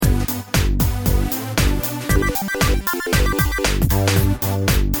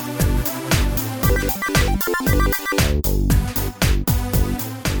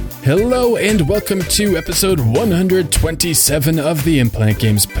Hello and welcome to episode 127 of the Implant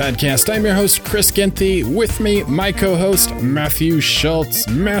Games podcast. I'm your host, Chris Genthy. With me, my co-host, Matthew Schultz.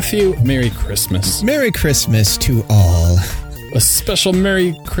 Matthew, Merry Christmas. Merry Christmas to all. A special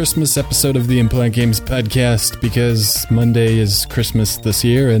Merry Christmas episode of the Implant Games podcast because Monday is Christmas this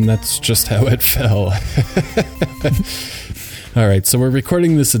year and that's just how it fell. All right, so we're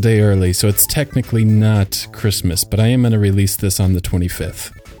recording this a day early, so it's technically not Christmas, but I am going to release this on the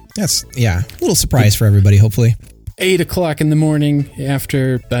 25th. That's, a little surprise for everybody, hopefully. 8 o'clock in the morning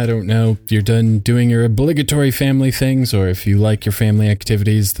after, I don't know, you're done doing your obligatory family things, or if you like your family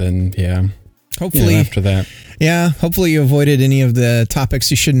activities, then hopefully after that. Yeah, hopefully you avoided any of the topics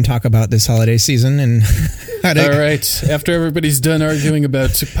you shouldn't talk about this holiday season. And all right, after everybody's done arguing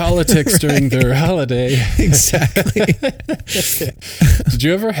about politics during their holiday. Exactly. Did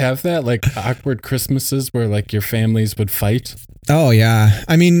you ever have that, like, awkward Christmases where, like, your families would fight? Oh, yeah.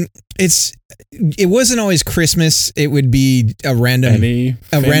 I mean, it wasn't always Christmas. It would be a random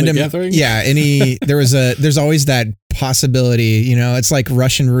gathering. Yeah, there's always that possibility, it's like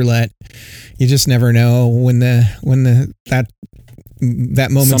Russian roulette. You just never know when that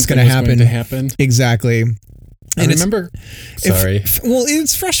moment's going to happen. Exactly. I remember. Sorry.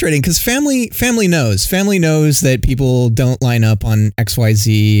 It's frustrating because family knows that people don't line up on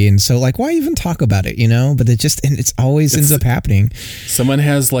XYZ, and so like, why even talk about it? But it always ends up happening. Someone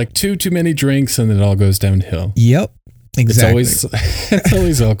has like too many drinks, and it all goes downhill. Yep, exactly. It's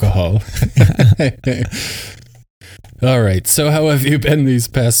always alcohol. All right. So how have you been these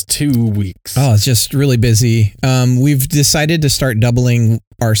past 2 weeks? Oh, it's just really busy. We've decided to start doubling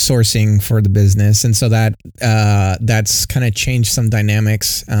our sourcing for the business. And so that's kind of changed some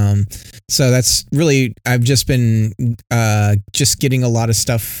dynamics. So that's really, I've just been just getting a lot of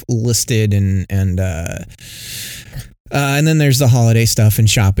stuff listed and then there's the holiday stuff and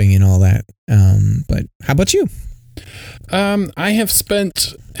shopping and all that. But how about you? I have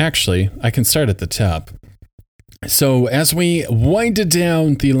spent, actually, I can start at the top. So as we winded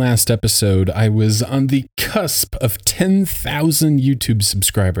down the last episode, I was on the cusp of 10,000 YouTube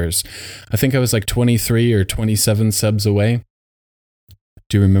subscribers. I think I was like 23 or 27 subs away.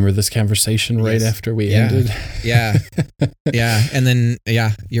 Do you remember this conversation right after we ended? Yeah. Yeah. And then,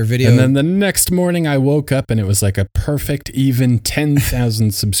 your video. And then the next morning I woke up and it was like a perfect even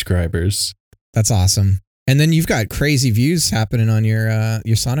 10,000 subscribers. That's awesome. And then you've got crazy views happening on your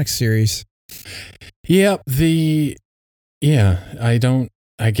Sonic series. Yep. When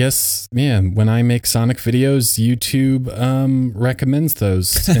I make Sonic videos, YouTube recommends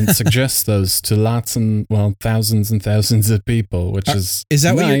those and suggests those to thousands and thousands of people, which is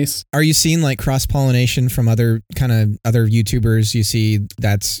that nice. Are you seeing like cross-pollination from other YouTubers? You see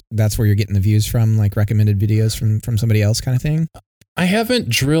that's where you're getting the views from, like recommended videos from somebody else kind of thing? I haven't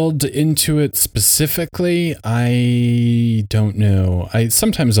drilled into it specifically. I don't know.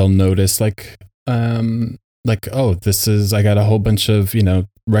 Sometimes I'll notice I got a whole bunch of,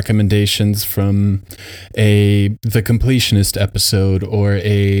 recommendations from the Completionist episode or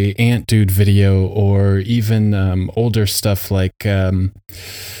a Ant Dude video or even older stuff like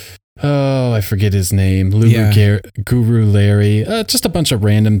I forget his name. Guru Larry. Just a bunch of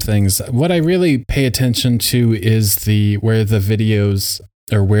random things. What I really pay attention to is where the videos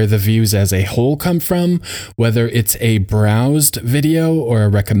or where the views as a whole come from, whether it's a browsed video or a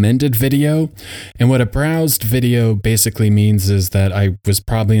recommended video. And what a browsed video basically means is that I was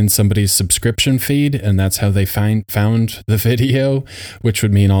probably in somebody's subscription feed, and that's how they found the video, which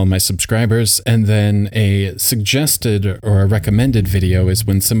would mean all my subscribers. And then a suggested or a recommended video is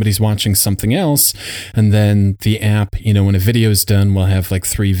when somebody's watching something else, and then the app, when a video is done, will have like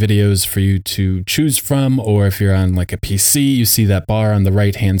 3 videos for you to choose from. Or if you're on like a PC, you see that bar on the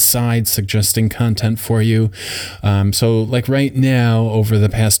right-hand side suggesting content for you. So like right now, over the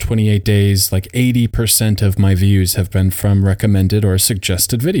past 28 days, like 80% of my views have been from recommended or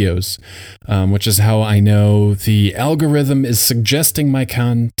suggested videos, which is how I know the algorithm is suggesting my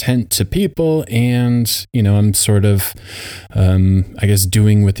content to people. And, I'm sort of,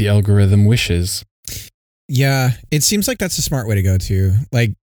 doing what the algorithm wishes. Yeah, it seems like that's a smart way to go too.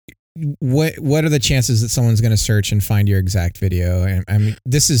 Like, what are the chances that someone's going to search and find your exact video? I mean,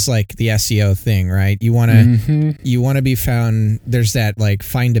 this is like the SEO thing, right? You want to be found. There's that like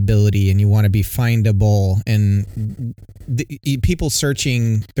findability, and you want to be findable. And people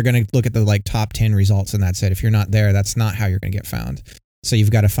searching, they're going to look at the like top 10 results, and that's it. If you're not there, that's not how you're going to get found. So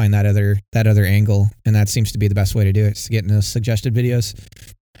you've got to find that other angle, and that seems to be the best way to do it, is to get in those suggested videos.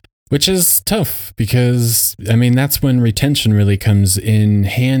 Which is tough because, I mean, that's when retention really comes in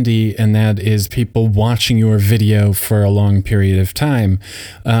handy, and that is people watching your video for a long period of time.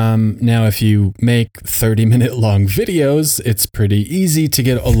 Now, if you make 30-minute long videos, it's pretty easy to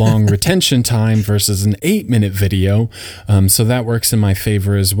get a long retention time versus an 8-minute video. So that works in my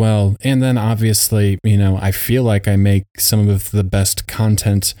favor as well. And then obviously, I feel like I make some of the best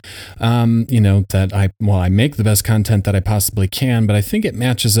content, I make the best content that I possibly can, but I think it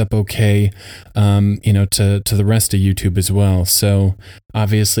matches up okay, to the rest of YouTube as well. So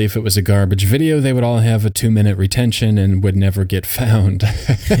obviously, if it was a garbage video, they would all have a 2-minute retention and would never get found.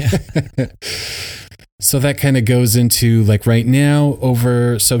 So that kind of goes into like right now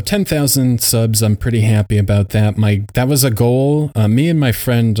 10,000 subs. I'm pretty happy about that. That was a goal. Me and my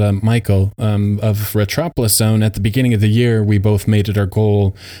friend Michael of Retropolis Zone at the beginning of the year, we both made it our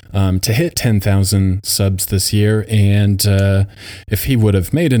goal to hit 10,000 subs this year. And if he would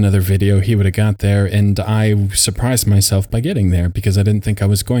have made another video, he would have got there. And I surprised myself by getting there because I didn't think I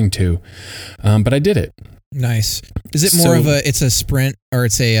was going to, but I did it. Nice. Is it more of it's a sprint, or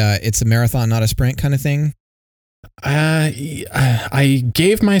it's a marathon, not a sprint kind of thing? I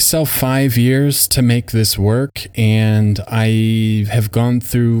gave myself 5 years to make this work, and I have gone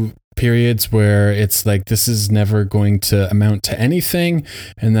through periods where it's like, this is never going to amount to anything.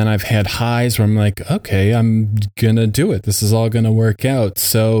 And then I've had highs where I'm like, okay, I'm going to do it. This is all going to work out.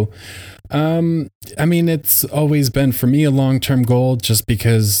 So, it's always been for me a long-term goal, just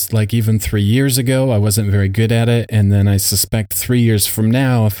because like even 3 years ago, I wasn't very good at it. And then I suspect 3 years from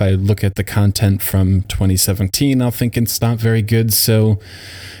now, if I look at the content from 2017, I'll think it's not very good. So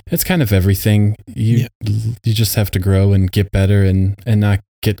it's kind of everything. You just have to grow and get better and not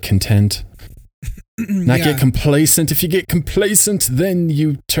get content, get complacent. If you get complacent, then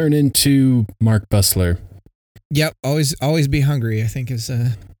you turn into Mark Bussler. Yep. Always be hungry, I think is,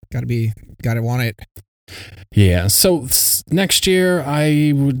 gotta want it. Yeah. So next year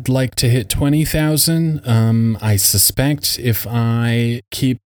I would like to hit 20,000. I suspect if I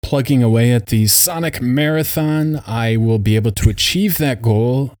keep plugging away at the Sonic Marathon, I will be able to achieve that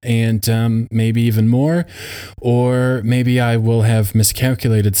goal and maybe even more. Or maybe I will have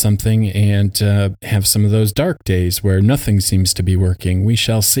miscalculated something and have some of those dark days where nothing seems to be working. We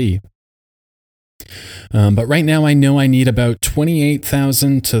shall see. But right now I know I need about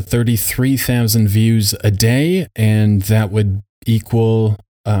 28,000 to 33,000 views a day, and that would equal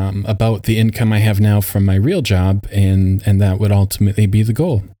about the income I have now from my real job, and that would ultimately be the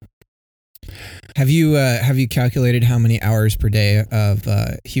goal. Have you calculated how many hours per day of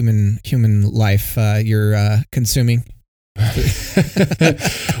human life you're consuming?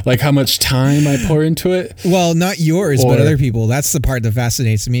 Like how much time I pour into it? Well, not yours, but other people. That's the part that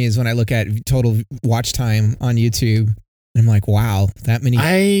fascinates me, is when I look at total watch time on YouTube. I'm like, wow, that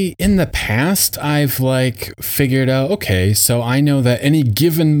many. In the past, I've like figured out, okay, so I know that any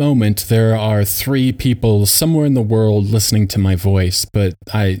given moment there are 3 people somewhere in the world listening to my voice, but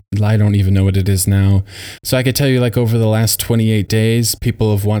I don't even know what it is now. So I could tell you, like, over the last 28 days,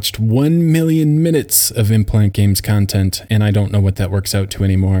 people have watched 1 million minutes of IMPLANTgames content, and I don't know what that works out to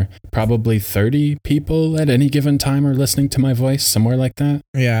anymore. Probably 30 people at any given time are listening to my voice, somewhere like that.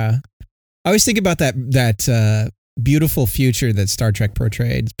 Yeah. I always think about that beautiful future that Star Trek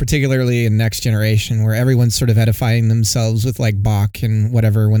portrayed, particularly in Next Generation, where everyone's sort of edifying themselves with like Bach and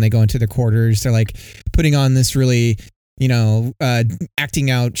whatever. When they go into their quarters, they're like putting on this really,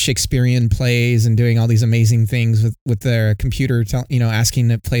 acting out Shakespearean plays and doing all these amazing things with their computer, asking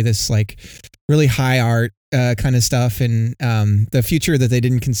to play this like really high art kind of stuff. And the future that they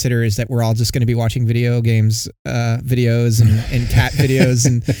didn't consider is that we're all just going to be watching video games videos and cat videos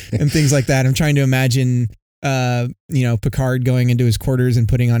and things like that. I'm trying to imagine Picard going into his quarters and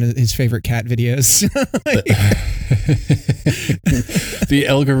putting on his favorite cat videos. The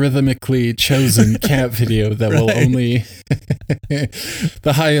algorithmically chosen cat video that will only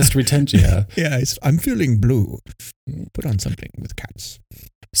the highest retention. Yeah, I'm feeling blue. Put on something with cats.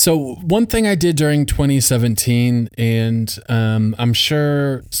 So one thing I did during 2017, and I'm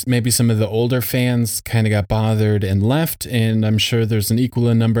sure maybe some of the older fans kind of got bothered and left, and I'm sure there's an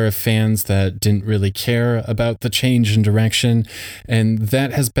equal number of fans that didn't really care about the change in direction, and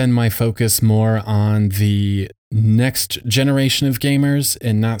that has been my focus more on the next generation of gamers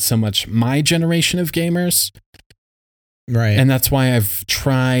and not so much my generation of gamers. Right. And that's why I've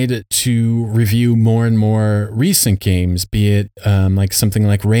tried to review more and more recent games, be it like something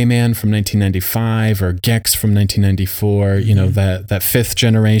like Rayman from 1995 or Gex from 1994, you know, that fifth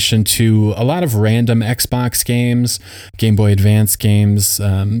generation, to a lot of random Xbox games, Game Boy Advance games.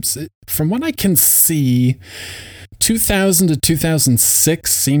 From what I can see, 2000 to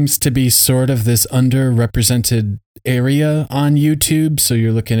 2006 seems to be sort of this underrepresented area on YouTube. So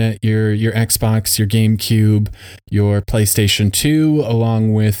you're looking at your Xbox, your GameCube, your PlayStation 2,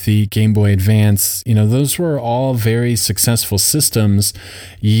 along with the Game Boy Advance. You know, those were all very successful systems,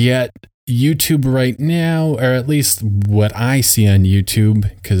 yet YouTube right now, or at least what I see on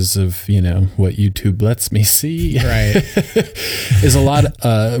YouTube, because of, you know, what YouTube lets me see, right, is a lot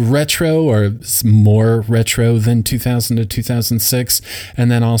retro, or more retro than 2000 to 2006.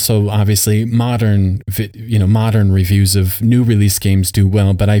 And then also obviously modern reviews of new release games do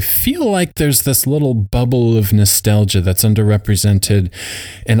well. But I feel like there's this little bubble of nostalgia that's underrepresented.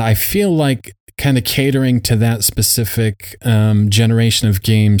 And I feel like kind of catering to that specific generation of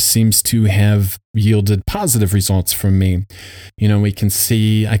games seems to have yielded positive results from me. You know, I can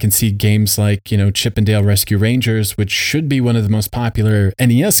see games like, you know, Chip 'n Dale Rescue Rangers, which should be one of the most popular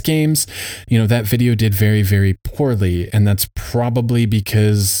NES games. You know, that video did very, very poorly. And that's probably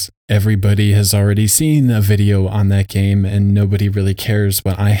because everybody has already seen a video on that game and nobody really cares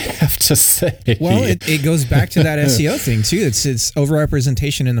what I have to say. Well, it goes back to that SEO thing too. It's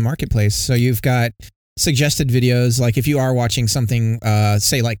overrepresentation in the marketplace. So you've got suggested videos, like if you are watching something,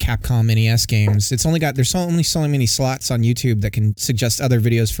 say like Capcom NES games, there's only so many slots on YouTube that can suggest other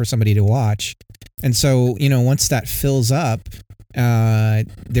videos for somebody to watch. And so, you know, once that fills up,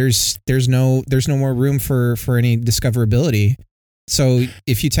 there's no more room for any discoverability. So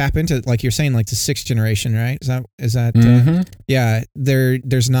if you tap into, like you're saying, like the sixth generation, right? Is that yeah,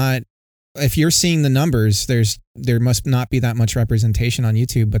 there's not, if you're seeing the numbers, there must not be that much representation on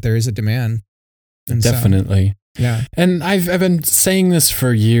YouTube, but there is a demand. And definitely. So, yeah. And I've been saying this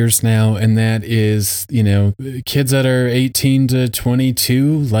for years now, and that is, you know, kids that are 18 to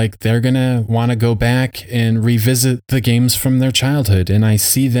 22, like they're going to want to go back and revisit the games from their childhood. And I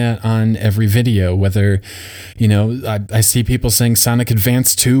see that on every video, whether, you know, I see people saying Sonic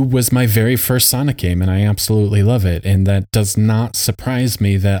Advance 2 was my very first Sonic game, and I absolutely love it. And that does not surprise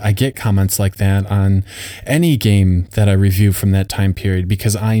me that I get comments like that on any game that I review from that time period,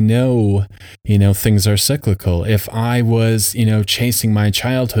 because I know, you know, things are cyclical. If I was, you know, chasing my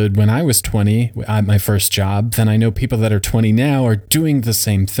childhood when I was 20 at my first job, then I know people that are 20 now are doing the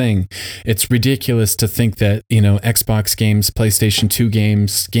same thing. It's ridiculous to think that, you know, Xbox games, PlayStation 2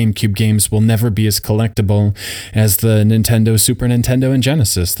 games, GameCube games will never be as collectible as the Nintendo, Super Nintendo, and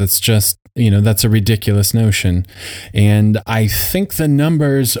Genesis. That's just, you know, that's a ridiculous notion. And I think the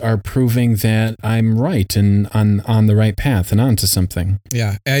numbers are proving that I'm right and on the right path and onto something.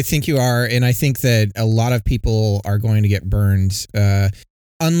 Yeah, I think you are. And I think that a lot of people are going to get burned.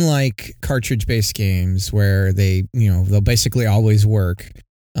 Unlike cartridge-based games where they'll basically always work.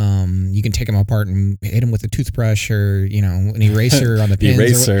 You can take them apart and hit them with a toothbrush or, you know, an eraser on the pins.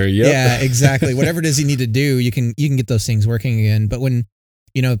 Eraser, yep. Yeah, exactly. Whatever it is you need to do, you can get those things working again. But when,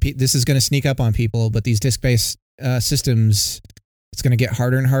 you know, this is going to sneak up on people, but these disc-based systems, it's going to get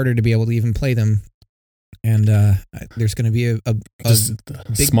harder and harder to be able to even play them. And there's going to be a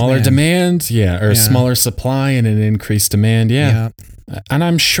big smaller demand, smaller supply and an increased demand, yeah. And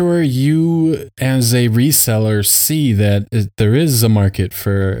I'm sure you, as a reseller, see that there is a market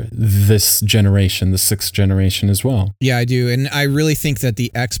for this generation, the sixth generation as well. Yeah, I do. And I really think that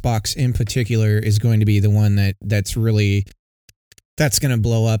the Xbox in particular is going to be the one that's going to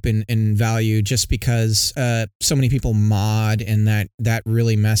blow up in value, just because so many people mod, and that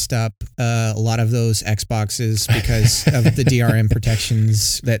really messed up a lot of those Xboxes because of the DRM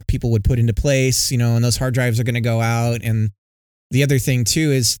protections that people would put into place, you know, and those hard drives are going to go out. And the other thing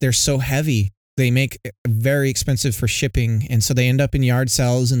too is they're so heavy. They make it very expensive for shipping. And so they end up in yard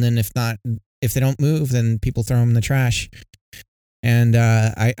sales. And then if they don't move, then people throw them in the trash. And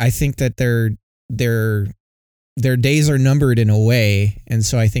I think that their days are numbered in a way. And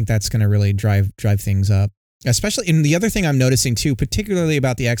so I think that's going to really drive things up. Especially, and the other thing I'm noticing too, particularly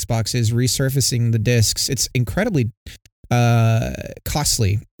about the Xbox, is resurfacing the discs. It's incredibly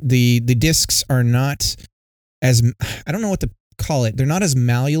costly. The discs are not as, I don't know what to call it. They're not as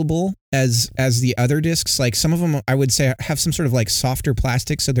malleable as the other discs. Like some of them, I would say, have some sort of like softer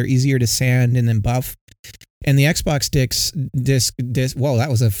plastic, so they're easier to sand and then buff. And the Xbox disc. Whoa, that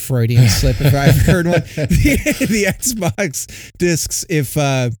was a Freudian slip if I've heard one. The Xbox discs, if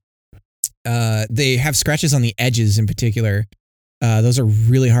they have scratches on the edges in particular, those are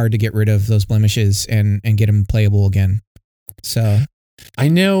really hard to get rid of, those blemishes, and get them playable again. So I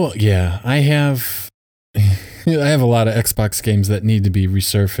know, yeah, I have a lot of Xbox games that need to be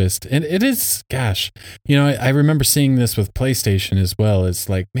resurfaced. And it is, gosh, I remember seeing this with PlayStation as well. It's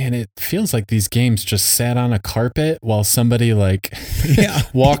like, man, it feels like these games just sat on a carpet while somebody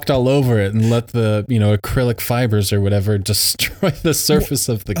walked all over it and let the, acrylic fibers or whatever destroy the surface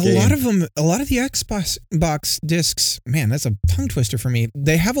of the game. A lot of the Xbox discs, man, that's a tongue twister for me.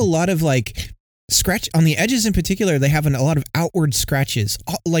 They have a lot of scratch on the edges in particular. They have a lot of outward scratches,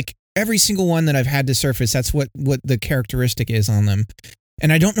 like every single one that I've had to surface. That's what the characteristic is on them,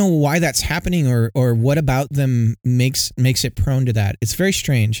 and I don't know why that's happening or what about them makes it prone to that. It's very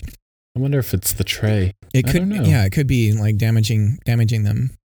strange. I wonder if it's the tray. It could, yeah, it could be damaging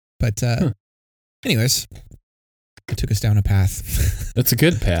them. But anyways, it took us down a path. That's a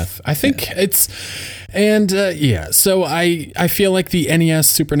good path. I think so I feel like the NES,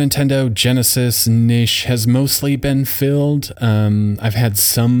 Super Nintendo, Genesis niche has mostly been filled. I've had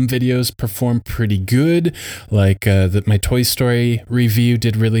some videos perform pretty good, like my Toy Story review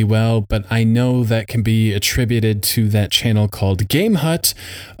did really well, but I know that can be attributed to that channel called Game Hut,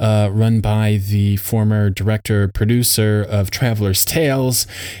 run by the former director-producer of Traveler's Tales,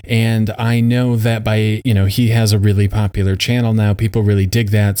 and I know that he has a really popular channel now. People really dig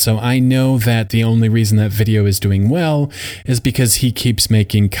that. So I know that the only reason that video is doing well is because he keeps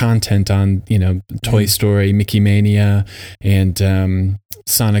making content on, Toy Story, Mickey Mania, and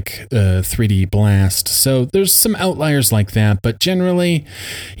Sonic 3D Blast. So there's some outliers like that, but generally,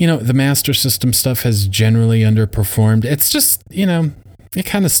 the Master System stuff has generally underperformed. It's just, it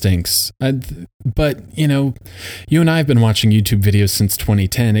kind of stinks. But, you and I have been watching YouTube videos since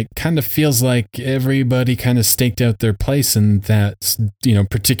 2010. It kind of feels like everybody kind of staked out their place in that,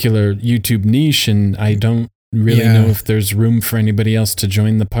 particular YouTube niche. And I don't really know if there's room for anybody else to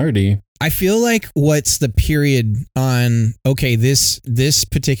join the party. I feel like what's the period on, okay, this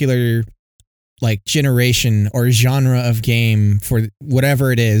particular generation or genre of game for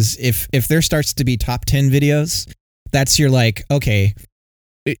whatever it is, if there starts to be top 10 videos, that's your okay,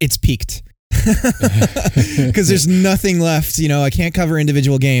 it's peaked. Because there's nothing left, I can't cover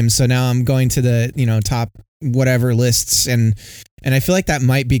individual games, so now I'm going to the top whatever lists, and I feel like that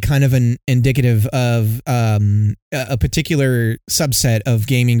might be kind of an indicative of a particular subset of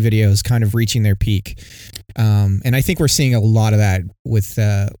gaming videos kind of reaching their peak, and I think we're seeing a lot of that with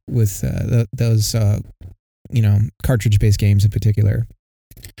those cartridge-based games in particular.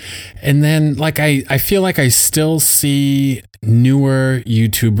 And then I feel like I still see newer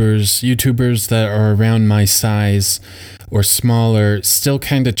YouTubers that are around my size or smaller, still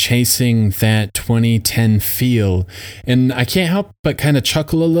kind of chasing that 2010 feel. And I can't help but kind of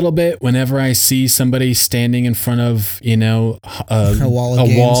chuckle a little bit whenever I see somebody standing in front of, a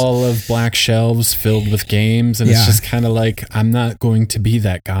wall of black shelves filled with games. And it's just kind of like, I'm not going to be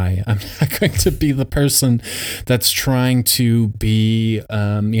that guy. I'm not going to be the person that's trying to be,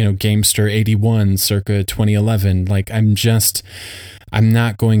 Gamester 81 circa 2011. I'm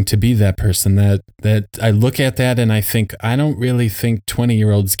not going to be that person that I look at that and I think, I don't really think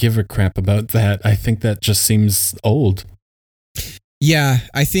 20-year-olds give a crap about that. I think that just seems old. Yeah,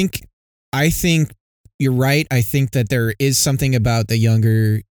 I think you're right. I think that there is something about the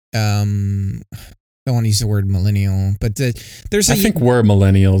younger, I don't want to use the word millennial, but I think we're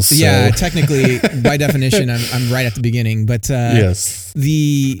millennials. So. Yeah, technically, by definition, I'm right at the beginning. But yes,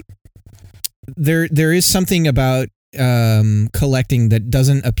 there is something about collecting that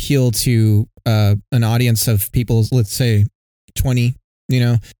doesn't appeal to an audience of people, let's say 20.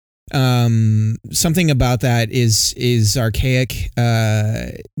 Something about that is archaic.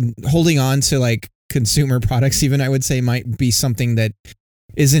 Holding on to consumer products, even, I would say, might be something that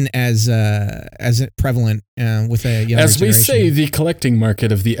isn't as prevalent with a younger as we generation. say, the collecting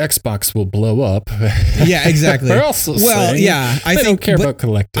market of the Xbox will blow up. Yeah, exactly. We're also saying I don't care about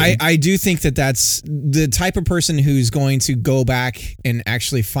collecting. I do think that that's the type of person who's going to go back and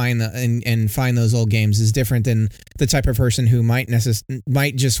actually find find those old games is different than the type of person who might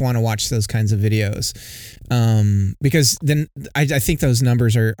just want to watch those kinds of videos. Because then I think those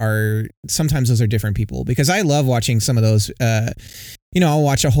numbers are sometimes those are different people, because I love watching some of those. I'll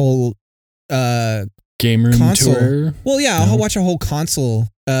watch a whole game room console tour. Well, yeah, I'll watch a whole console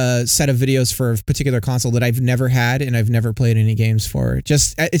set of videos for a particular console that I've never had and I've never played any games for.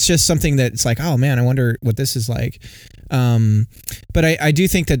 It's just something that's like, oh man, I wonder what this is like. But I do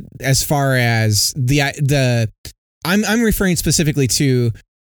think that as far as I'm referring specifically to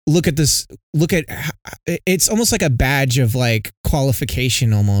look at this, it's almost like a badge of like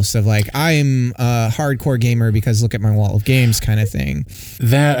qualification almost of like, I'm a hardcore gamer because look at my wall of games kind of thing.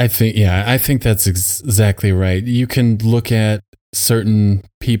 That I think that's exactly right. You can look at certain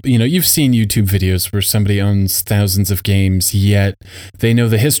people, you've seen YouTube videos where somebody owns thousands of games, yet they know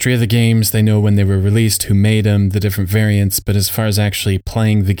the history of the games, they know when they were released, who made them, the different variants, but as far as actually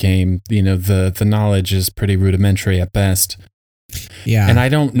playing the game, the knowledge is pretty rudimentary at best. Yeah. And I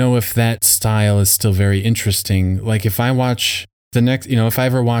don't know if that style is still very interesting. Like if I watch if I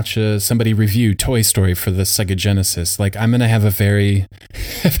ever watch somebody review Toy Story for the Sega Genesis, like I'm going to have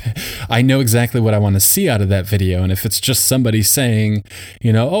I know exactly what I want to see out of that video. And if it's just somebody saying,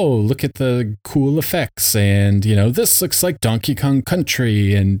 oh, look at the cool effects and, this looks like Donkey Kong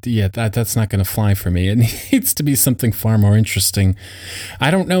Country. And yeah, that's not going to fly for me. It needs to be something far more interesting.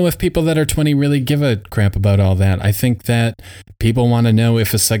 I don't know if people that are 20 really give a crap about all that. I think that people want to know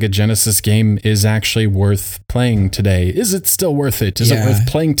if a Sega Genesis game is actually worth playing today. Is it still worth it? Is it worth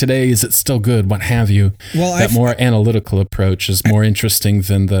playing today? Is it still good? What have you? Well, that more analytical approach is more interesting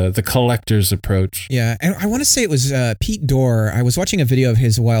than the collector's approach. Yeah, and I want to say it was Pete Dorr. I was watching a video of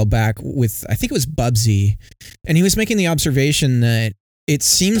his a while back with, I think it was Bubsy, and he was making the observation that it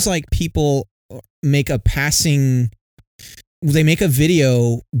seems like people make a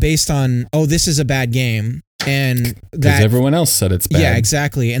video based on, oh, this is a bad game. And because everyone else said it's bad. Yeah,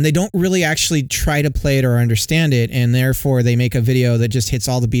 exactly. And they don't really actually try to play it or understand it. And therefore they make a video that just hits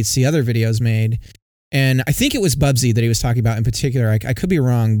all the beats the other videos made. And I think it was Bubsy that he was talking about in particular. I could be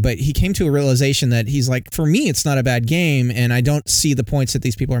wrong, but he came to a realization that he's like, for me, it's not a bad game. And I don't see the points that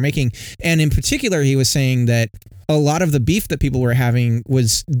these people are making. And in particular, he was saying that a lot of the beef that people were having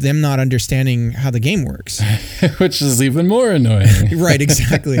was them not understanding how the game works. Which is even more annoying. Right,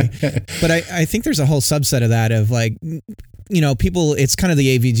 exactly. But I think there's a whole subset of that of like, people, it's kind of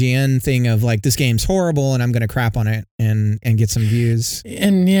the AVGN thing of like, this game's horrible and I'm going to crap on it and get some views.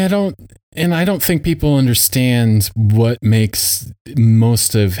 And I don't think people understand what makes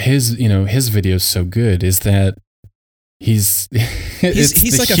most of his videos so good is that he's like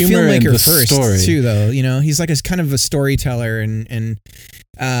a filmmaker first story. Too, though. He's like a kind of a storyteller and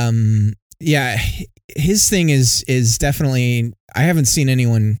his thing is definitely, I haven't seen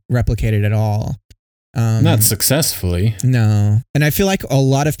anyone replicate it at all. Not successfully. No. And I feel like a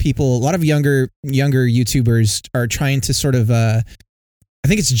lot of younger YouTubers are trying to sort of, I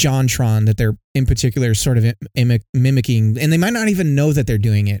think it's JonTron that they're in particular sort of mimicking, and they might not even know that they're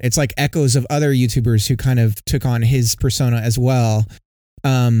doing it. It's like echoes of other YouTubers who kind of took on his persona as well.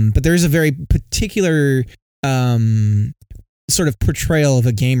 But there's a very particular sort of portrayal of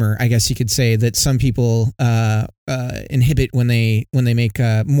a gamer, I guess you could say, that some people inhibit when they make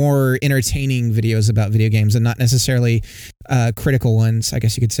more entertaining videos about video games and not necessarily critical ones, I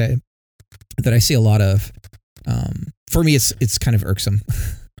guess you could say, that I see a lot of. For me, it's kind of irksome.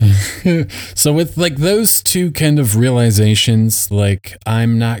 So with like those two kind of realizations, like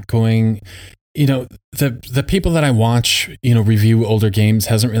I'm not going, the people that I watch, review older games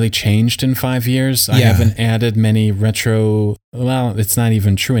hasn't really changed in 5 years. I haven't added many retro. Well, it's not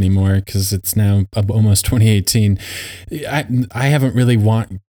even true anymore because it's now almost 2018. I haven't really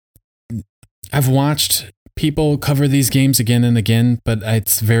I've watched people cover these games again and again, but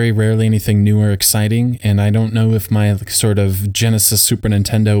it's very rarely anything new or exciting. And I don't know if my sort of Genesis, Super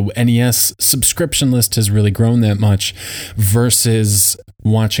Nintendo, NES subscription list has really grown that much versus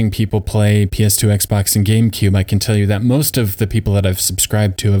watching people play PS2, Xbox, and GameCube. I can tell you that most of the people that I've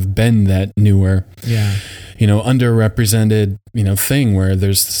subscribed to have been that newer, underrepresented, thing where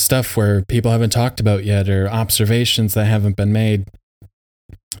there's stuff where people haven't talked about yet or observations that haven't been made.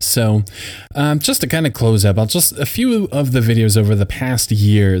 So just to kind of close up, a few of the videos over the past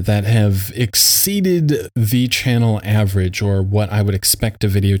year that have exceeded the channel average or what I would expect a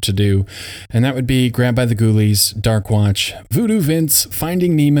video to do. And that would be Grab by the Ghoulies, Dark Watch, Voodoo Vince,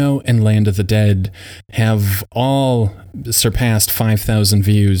 Finding Nemo, and Land of the Dead have all surpassed 5,000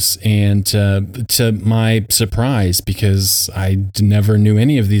 views. And to my surprise, because I never knew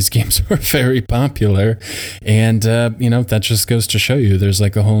any of these games were very popular. And, that just goes to show you there's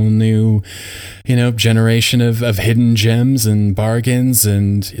like a whole new, generation of hidden gems and bargains.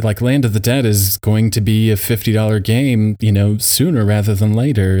 And like Land of the Dead is going to be a $50 game, sooner rather than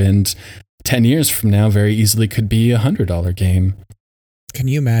later. And 10 years from now, very easily could be a $100 game. Can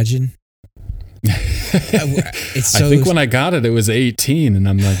you imagine? It's so, I think when I got it, it was 18, and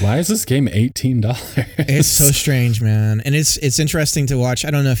I'm like, why is this game $18? It's so strange, man. And it's interesting to watch.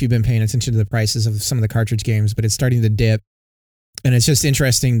 I don't know if you've been paying attention to the prices of some of the cartridge games, but it's starting to dip. And it's just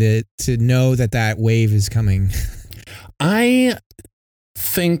interesting to know that wave is coming.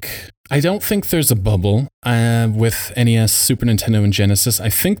 don't think there's a bubble with NES, Super Nintendo, and Genesis. I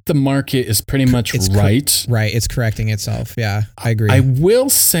think the market is pretty much right. Right, it's correcting itself. Yeah, I agree. I will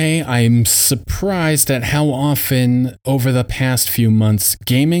say I'm surprised at how often over the past few months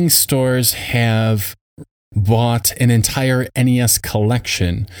gaming stores have bought an entire NES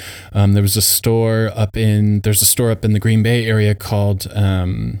collection. There's a store up in the Green Bay area called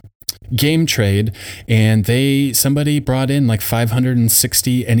Game Trade, and somebody brought in like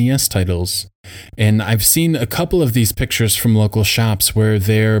 560 NES titles. And I've seen a couple of these pictures from local shops where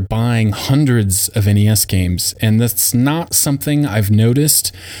they're buying hundreds of NES games. And that's not something I've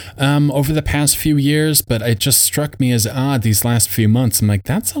noticed over the past few years, but it just struck me as odd these last few months. I'm like,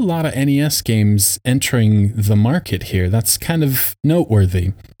 that's a lot of NES games entering the market here. That's kind of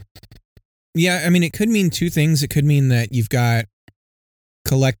noteworthy. Yeah, I mean, it could mean two things. It could mean that you've got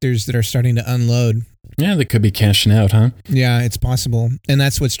collectors that are starting to unload. Yeah, they could be cashing out, huh? Yeah, it's possible. And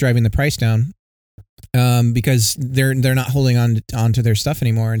that's what's driving the price down. Because they're not holding on to their stuff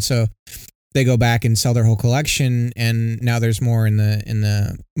anymore. And so they go back and sell their whole collection, and now there's more in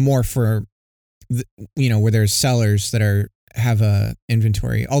the more for where there's sellers that have a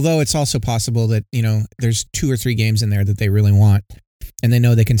inventory. Although it's also possible that, there's 2 or 3 games in there that they really want, and they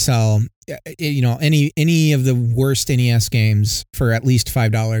know they can sell any of the worst NES games for at least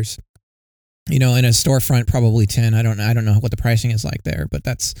 $5. In a storefront, probably 10. I don't know what the pricing is like there, but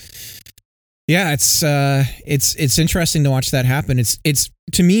it's interesting to watch that happen. It's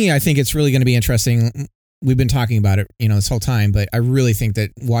to me, I think it's really going to be interesting. We've been talking about it, this whole time, but I really think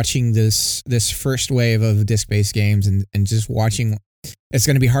that watching this first wave of disc-based games and just watching, it's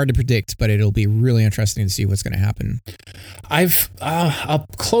going to be hard to predict, but it'll be really interesting to see what's going to happen. I'll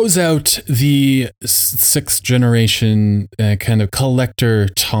close out the 6th generation kind of collector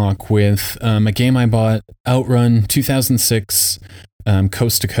talk with a game I bought, Outrun 2006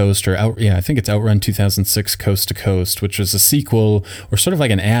 Coast to Coast, I think it's Outrun 2006 Coast to Coast, which was a sequel or sort of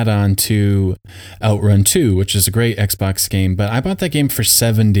like an add-on to Outrun 2, which is a great Xbox game. But I bought that game for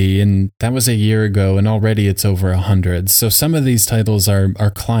 $70, and that was a year ago, and already it's over $100. So some of these titles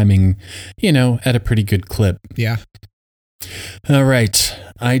are climbing, at a pretty good clip. Yeah. All right,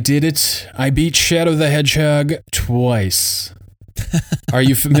 I did it. I beat Shadow the Hedgehog twice. Are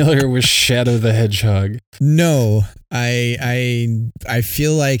you familiar with Shadow the Hedgehog? No, I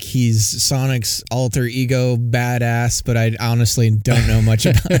feel like he's Sonic's alter ego badass, but I honestly don't know much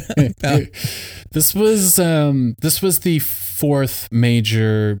about. This was the 4th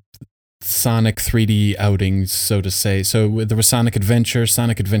major Sonic 3D outings, so to say. So there was Sonic Adventure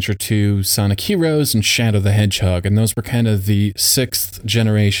 2, Sonic Heroes, and Shadow the Hedgehog, and those were kind of the 6th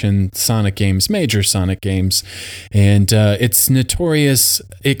generation Sonic games, major Sonic games. And it's notorious.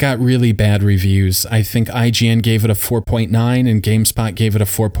 It got really bad reviews. I think IGN gave it a 4.9 and GameSpot gave it a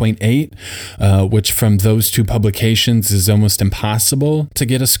 4.8, which from those two publications is almost impossible to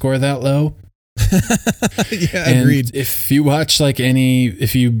get a score that low. Yeah, and agreed. If you watch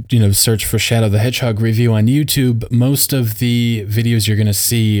if you search for Shadow the Hedgehog review on YouTube, most of the videos you're going to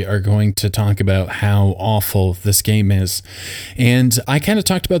see are going to talk about how awful this game is. And I kind of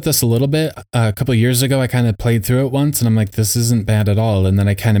talked about this a little bit a couple of years ago. I kind of played through it once and I'm like, this isn't bad at all. And then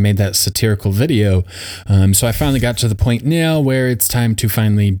I kind of made that satirical video. So I finally got to the point now where it's time to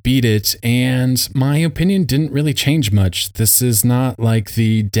finally beat it. And my opinion didn't really change much. This is not like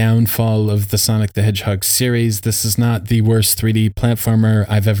the downfall of the Sonic the Hedgehog series. This is not the worst 3D platformer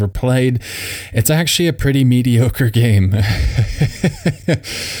I've ever played. It's actually a pretty mediocre game,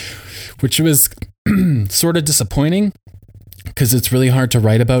 which was sort of disappointing because it's really hard to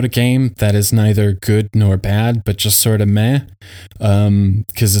write about a game that is neither good nor bad, but just sort of meh,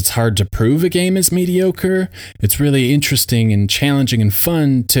 because it's hard to prove a game is mediocre. It's really interesting and challenging and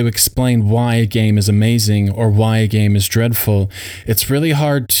fun to explain why a game is amazing or why a game is dreadful. It's really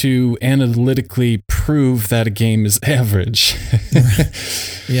hard to analytically prove that a game is average.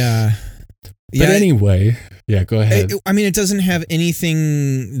 Yeah. But anyway, yeah, go ahead. I mean, it doesn't have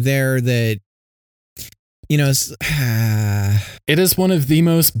anything there that, it is one of the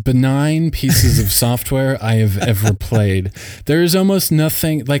most benign pieces of software I have ever played. There is almost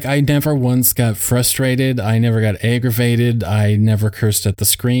nothing, I never once got frustrated. I never got aggravated. I never cursed at the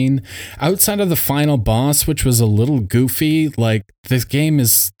screen. Outside of the final boss, which was a little goofy, this game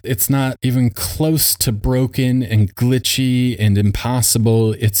it's not even close to broken and glitchy and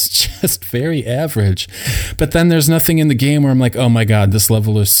impossible. It's just very average. But then there's nothing in the game where I'm like, oh my God, this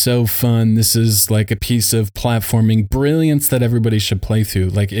level is so fun. This is like a piece of of platforming brilliance that everybody should play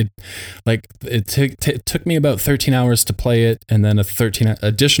through. It took me about 13 hours to play it, and then 13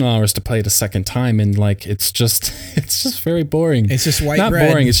 additional hours to play it a second time, and like it's just very boring. It's just white not bread.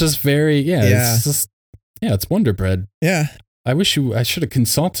 boring. It's just very it's Wonder Bread. Yeah. I should have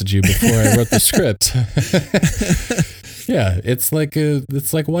consulted you before I wrote the script. Yeah, it's like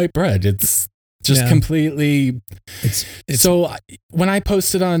white bread. It's just completely. It's so when I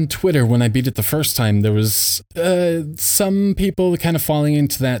posted on Twitter when I beat it the first time, there was some people kind of falling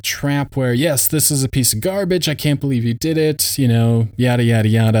into that trap where, yes, this is a piece of garbage. I can't believe you did it. You know, yada yada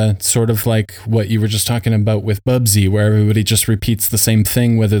yada. Sort of like what you were just talking about with Bubsy, where everybody just repeats the same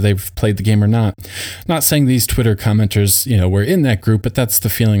thing whether they've played the game or not. Not saying these Twitter commenters, were in that group, but that's the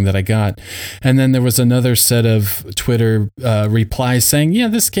feeling that I got. And then there was another set of Twitter replies saying, yeah,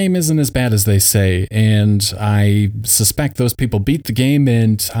 this game isn't as bad as they say, and I suspect those people beat the game,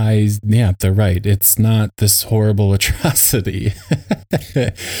 and they're right. It's not this horrible atrocity.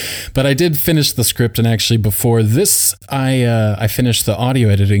 But I did finish the script, and actually before this, I finished the audio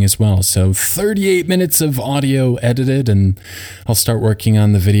editing as well. So 38 minutes of audio edited, and I'll start working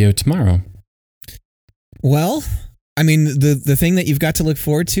on the video tomorrow. Well, I mean, the thing that you've got to look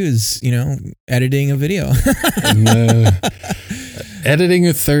forward to is, editing a video. Editing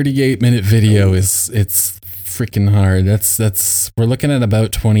a 38-minute video it's freaking hard. We're looking at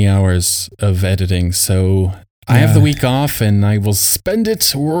about 20 hours of editing. So I have the week off, and I will spend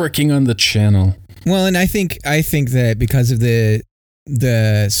it working on the channel. Well, and I think that because of the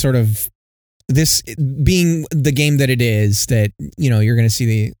sort of this being the game that it is, that you're going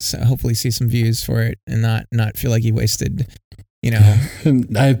to hopefully see some views for it, and not feel like you wasted.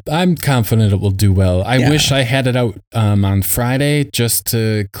 I'm confident it will do well. I wish I had it out on Friday just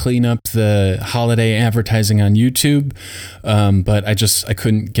to clean up the holiday advertising on YouTube, but I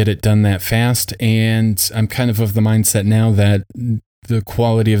couldn't get it done that fast, and I'm kind of the mindset now that the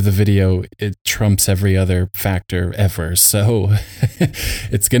quality of the video, it trumps every other factor ever. So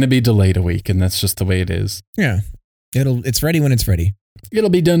it's going to be delayed a week, and that's just the way it is. Yeah, it's ready when it's ready.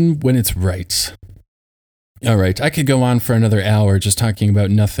 It'll be done when it's right. All right, I could go on for another hour just talking about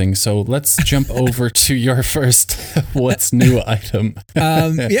nothing. So let's jump over to your first what's new item.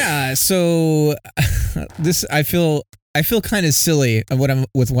 So this I feel kind of silly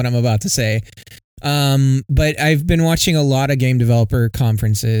with what I'm about to say. But I've been watching a lot of game developer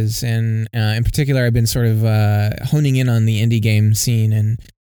conferences, and in particular, I've been sort of honing in on the indie game scene and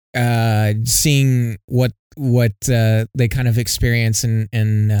seeing what they kind of experience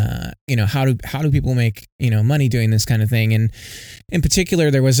and how do people make money doing this kind of thing. And in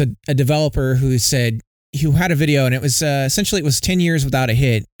particular, there was a developer who had a video, and it was essentially 10 years without a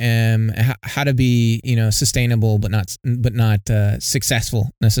hit, how to be sustainable but not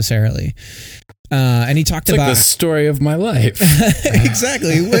successful necessarily. And he talked about the story of my life.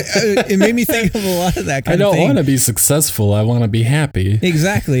 Exactly. It made me think of a lot of that kind of thing. I don't want to be successful. I want to be happy.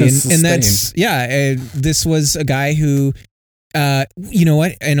 Exactly. And that's, this was a guy who, you know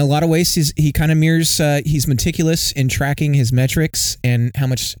what, in a lot of ways, he kind of mirrors, he's meticulous in tracking his metrics and how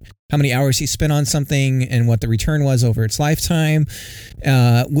many hours he spent on something and what the return was over its lifetime,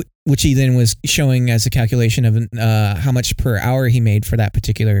 which he then was showing as a calculation of how much per hour he made for that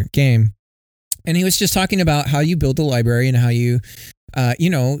particular game. And he was just talking about how you build a library and how you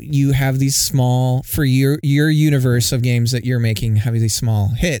have these small, for your universe of games that you're making, have these small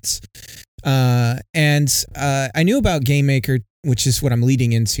hits. And I knew about Game Maker, which is what I'm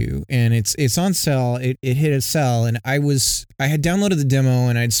leading into, and it's on sale. It hit a sell, and I had downloaded the demo,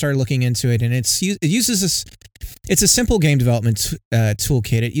 and I'd started looking into it, and it uses this. It's a simple game development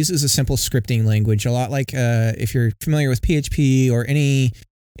toolkit. It uses a simple scripting language, a lot like if you're familiar with PHP or any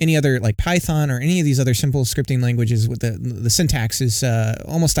other like Python or any of these other simple scripting languages, with the syntax is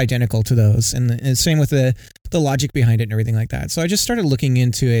almost identical to those, and the same with the logic behind it and everything like that. So I just started looking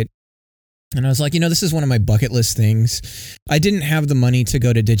into it, and I was like, this is one of my bucket list things. I didn't have the money to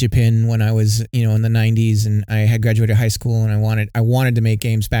go to DigiPen when I was, in the 90s, and I had graduated high school, and I wanted to make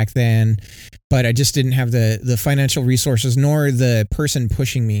games back then, but I just didn't have the financial resources nor the person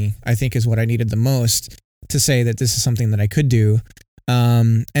pushing me, I think, is what I needed the most to say that this is something that I could do.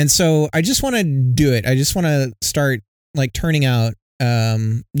 And so I just want to do it. I just want to start like turning out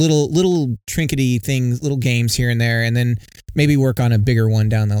little trinkety things, little games here and there, and then maybe work on a bigger one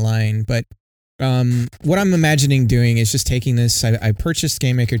down the line. But what I'm imagining doing is just taking this. I purchased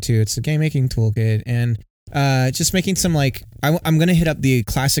Game Maker 2. It's a game making toolkit, and just making some I'm going to hit up the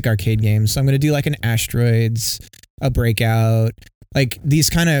classic arcade games. So I'm going to do like an Asteroids, a Breakout, like these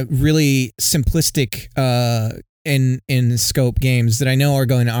kind of really simplistic in scope games that I know are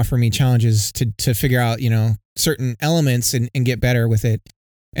going to offer me challenges to figure out, certain elements and get better with it.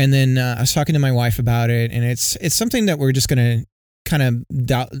 And then I was talking to my wife about it, and it's something that we're just going to kind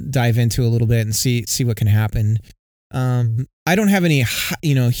of dive into a little bit and see what can happen. I don't have any,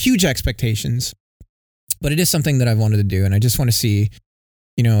 huge expectations, but it is something that I've wanted to do, and I just want to see,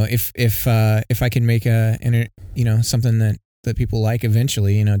 if I can make something that people like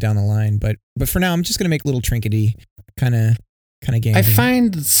eventually, down the line. But for now, I'm just going to make little trinkety kind of game. I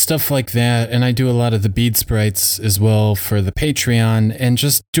find stuff like that, and I do a lot of the bead sprites as well for the Patreon, and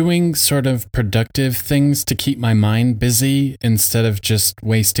just doing sort of productive things to keep my mind busy instead of just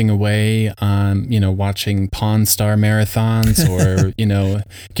wasting away on, watching Pawn Star marathons or,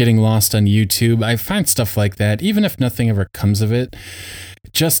 getting lost on YouTube. I find stuff like that, even if nothing ever comes of it,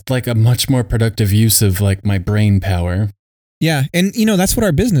 just like a much more productive use of like my brain power. Yeah. And, that's what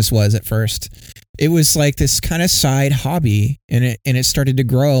our business was at first. It was like this kind of side hobby, and it started to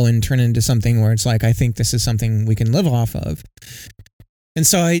grow and turn into something where it's like, I think this is something we can live off of. And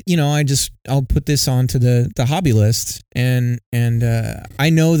so I'll put this onto the hobby list, and I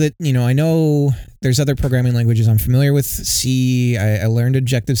know that, I know there's other programming languages. I'm familiar with C. I learned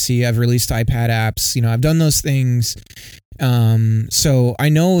Objective-C. I've released iPad apps. I've done those things. So I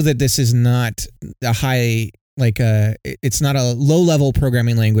know that this is not a high, it's not a low level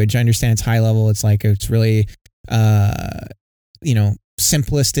programming language. I understand it's high level. It's really,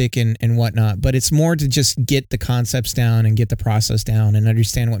 simplistic and whatnot, but it's more to just get the concepts down and get the process down and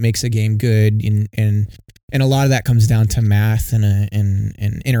understand what makes a game good. And a lot of that comes down to math and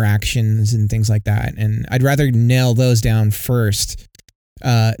interactions and things like that. And I'd rather nail those down first,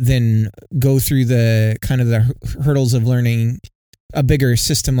 than go through the kind of the hurdles of learning a bigger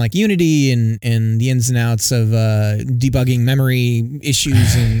system like Unity and the ins and outs of debugging memory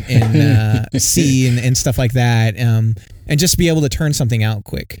issues and C and stuff like that, and just be able to turn something out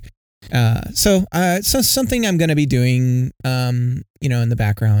quick. So something I'm going to be doing, in the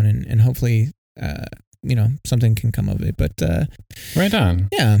background, and hopefully, something can come of it. But right on,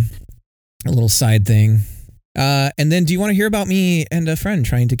 yeah, a little side thing. And then, do you want to hear about me and a friend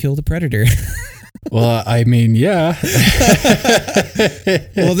trying to kill the predator? Well, I mean, yeah.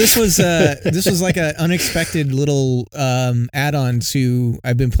 Well, this was like an unexpected little add-on to,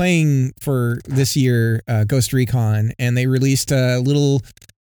 I've been playing for this year, Ghost Recon, and they released a little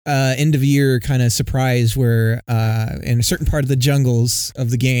end of year kind of surprise where in a certain part of the jungles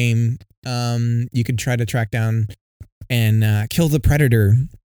of the game, you could try to track down and kill the predator.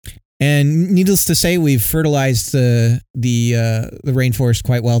 And needless to say, we've fertilized the rainforest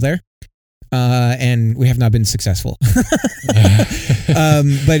quite well there. And we have not been successful. But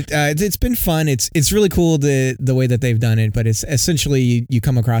it's been fun. It's really cool the way that they've done it. But it's essentially you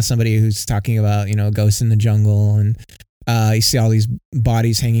come across somebody who's talking about ghosts in the jungle, and you see all these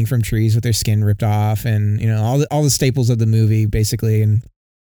bodies hanging from trees with their skin ripped off, and all the staples of the movie basically. And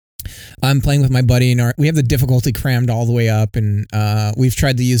I'm playing with my buddy, and we have the difficulty crammed all the way up, and we've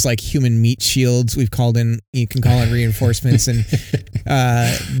tried to use like human meat shields. You can call in reinforcements, and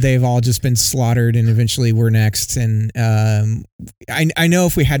they've all just been slaughtered, and eventually we're next. And I know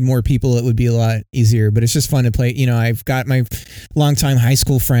if we had more people, it would be a lot easier, but it's just fun to play. I've got my longtime high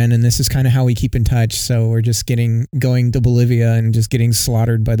school friend, and this is kind of how we keep in touch. So we're just going to Bolivia and just getting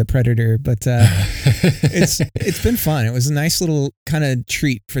slaughtered by the predator. But it's been fun. It was a nice little kind of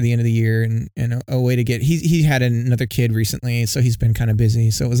treat for the end of the year, and a way to get. He had another kid recently, so he's been kind of busy.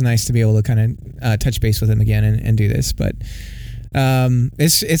 So it was nice to be able to kind of touch base with him again and do this. But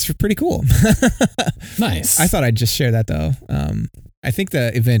it's pretty cool. Nice. I thought I'd just share that though. I think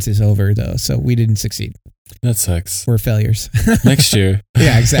the event is over though, so we didn't succeed. That sucks. We're failures. Next year.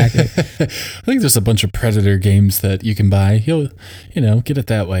 Yeah, exactly. I think there's a bunch of Predator games that you can buy. You'll get it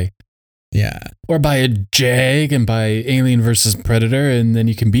that way. Yeah. Or buy a Jag and buy Alien versus Predator, and then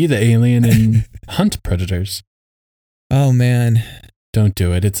you can be the alien and hunt predators. Oh, man. Don't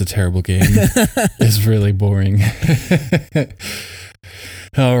do it. It's a terrible game. It's really boring.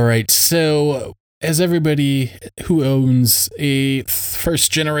 All right. So, as everybody who owns a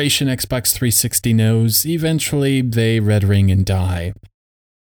first generation Xbox 360 knows, eventually they red ring and die.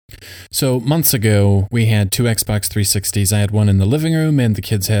 So months ago, we had two Xbox 360s. I had one in the living room, and the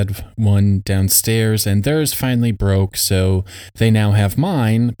kids had one downstairs, and theirs finally broke, so they now have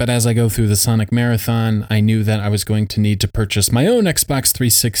mine. But as I go through the Sonic Marathon, I knew that I was going to need to purchase my own Xbox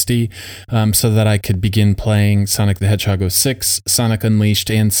 360 so that I could begin playing Sonic the Hedgehog 06, Sonic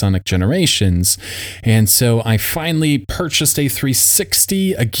Unleashed, and Sonic Generations. And so I finally purchased a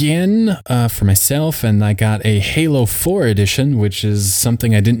 360 again for myself, and I got a Halo 4 edition, which is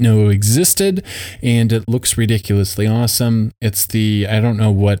something I didn't didn't know existed, and it looks ridiculously awesome. It's I don't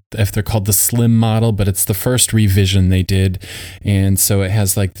know if they're called the Slim model, but it's the first revision they did, and so it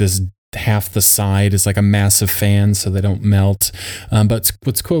has like this half the side is like a massive fan so they don't melt. But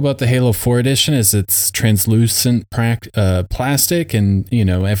what's cool about the Halo 4 edition is it's translucent plastic, and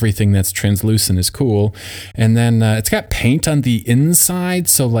everything that's translucent is cool. And then it's got paint on the inside,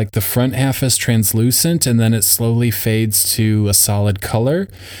 so like the front half is translucent and then it slowly fades to a solid color,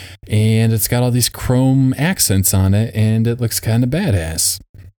 and it's got all these chrome accents on it, and it looks kind of badass.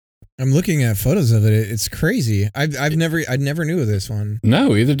 I'm looking at photos of it. It's crazy. I never knew of this one.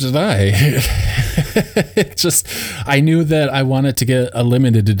 No, either did I. I knew that I wanted to get a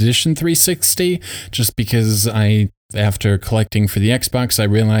limited edition 360 just because after collecting for the Xbox, I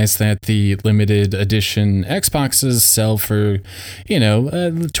realized that the limited edition Xboxes sell for, 20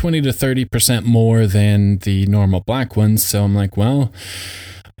 to 30% more than the normal black ones. So I'm like, well,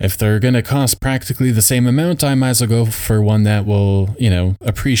 if they're going to cost practically the same amount, I might as well go for one that will,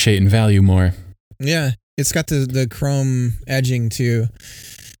 appreciate and value more. Yeah, it's got the chrome edging too.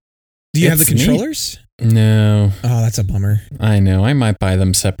 Do you have the controllers? No. Oh, that's a bummer. I know. I might buy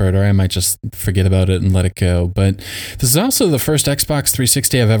them separate, or I might just forget about it and let it go. But this is also the first Xbox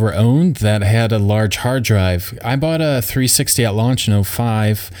 360 I've ever owned that had a large hard drive. I bought a 360 at launch in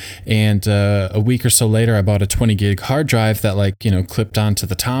 2005, and a week or so later, I bought a 20 gig hard drive that clipped onto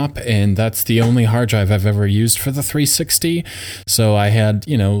the top, and that's the only hard drive I've ever used for the 360. So I had,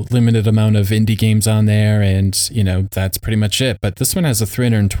 limited amount of indie games on there, and, that's pretty much it. But this one has a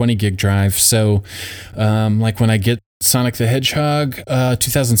 320 gig drive, so when I get Sonic the Hedgehog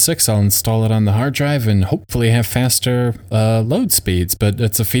 2006, I'll install it on the hard drive and hopefully have faster load speeds. But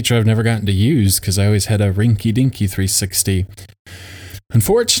it's a feature I've never gotten to use because I always had a rinky-dinky 360.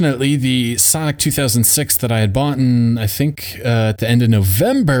 Unfortunately, the Sonic 2006 that I had bought in, I think, at the end of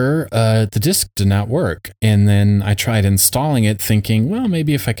November, the disc did not work. And then I tried installing it thinking, well,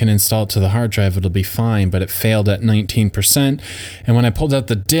 maybe if I can install it to the hard drive, it'll be fine. But it failed at 19%. And when I pulled out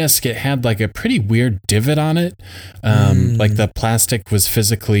the disc, it had like a pretty weird divot on it. Like the plastic was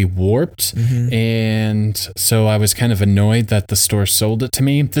physically warped. Mm-hmm. And so I was kind of annoyed that the store sold it to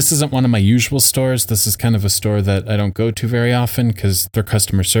me. This isn't one of my usual stores. This is kind of a store that I don't go to very often because their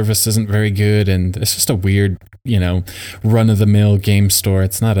customer service isn't very good, and it's just a weird, run-of-the-mill game store.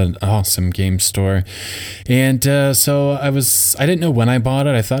 It's not an awesome game store. And so I didn't know when I bought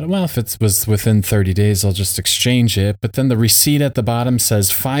it. I thought, well, if it was within 30 days, I'll just exchange it. But then the receipt at the bottom says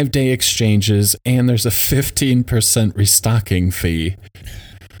 5-day exchanges, and there's a 15% restocking fee.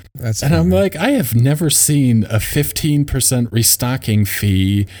 And I'm like, I have never seen a 15% restocking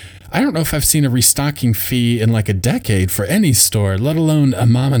fee. I don't know if I've seen a restocking fee in like a decade for any store, let alone a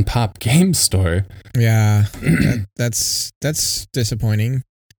mom and pop game store. Yeah, that's disappointing.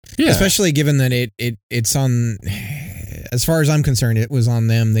 Yeah, especially given that it's on. As far as I'm concerned, it was on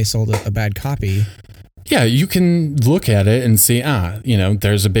them. They sold a bad copy. Yeah, you can look at it and see,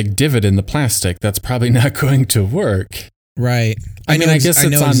 there's a big divot in the plastic. That's probably not going to work. Right. I guess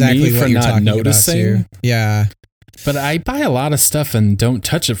it's on me for not noticing. Yeah. But I buy a lot of stuff and don't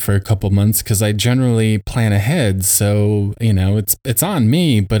touch it for a couple months because I generally plan ahead. So, it's on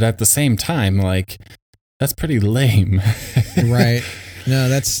me, but at the same time, like, that's pretty lame. Right. No,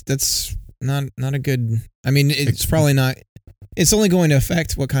 that's not a good, it's probably not, it's only going to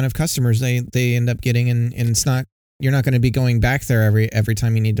affect what kind of customers they end up getting, and it's not, you're not going to be going back there every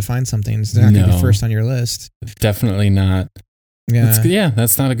time you need to find something. It's not going to be first on your list. Definitely not. Yeah.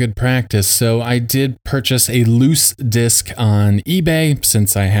 That's not a good practice. So I did purchase a loose disc on eBay.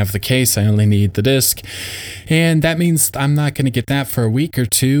 Since I have the case, I only need the disc. And that means I'm not going to get that for a week or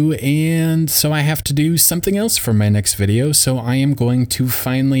two. And so I have to do something else for my next video. So I am going to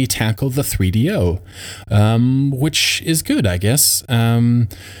finally tackle the 3DO, which is good, I guess.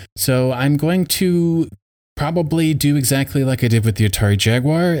 So I'm going to probably do exactly like I did with the Atari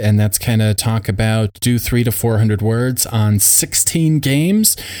Jaguar, and that's kind of do 300 to 400 words on 16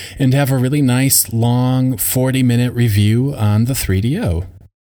 games and have a really nice long 40-minute review on the 3DO.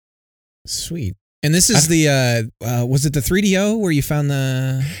 Sweet. And this is was it the 3DO where you found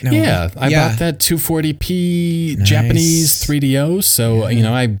the... No. Yeah, I bought that 240p nice. Japanese 3DO. So,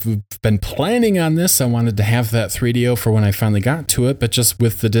 I've been planning on this. I wanted to have that 3DO for when I finally got to it. But just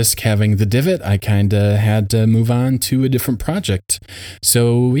with the disc having the divot, I kind of had to move on to a different project.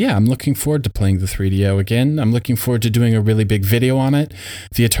 So, yeah, I'm looking forward to playing the 3DO again. I'm looking forward to doing a really big video on it.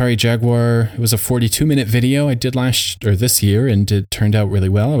 The Atari Jaguar, it was a 42-minute video I did this year, and it turned out really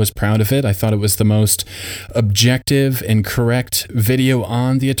well. I was proud of it. I thought it was the most objective and correct video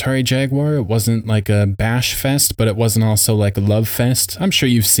on the Atari Jaguar. It wasn't like a bash fest, but it wasn't also like a love fest. I'm sure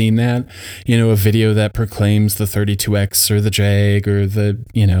you've seen that, a video that proclaims the 32X or the Jag or the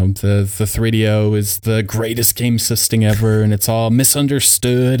 3DO is the greatest game system ever, and it's all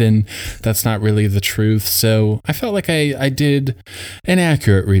misunderstood, and that's not really the truth. So I felt like I did an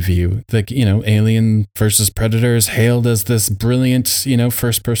accurate review. Like, Alien versus Predator is hailed as this brilliant,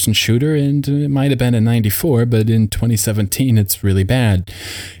 first-person shooter, and it might have been in 94, but in 2017, it's really bad.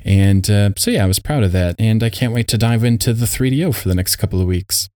 And so yeah, I was proud of that, and I can't wait to dive into the 3DO for the next couple of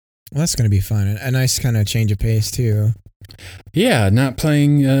weeks. Well, that's going to be fun. A nice kind of change of pace, too. Yeah, not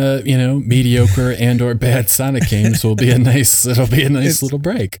playing, mediocre and or bad Sonic games it'll be a nice little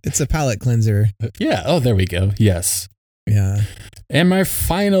break. It's a palate cleanser. Yeah. Oh, there we go. Yes. Yeah. And my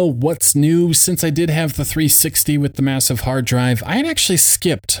final what's new, since I did have the 360 with the massive hard drive, I had actually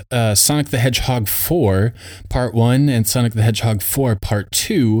skipped Sonic the Hedgehog 4 Part 1 and Sonic the Hedgehog 4 Part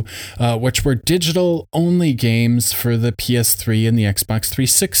 2, which were digital-only games for the PS3 and the Xbox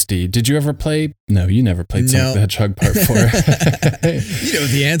 360. Did you ever play? No, you never played Sonic the Hedgehog Part 4. You know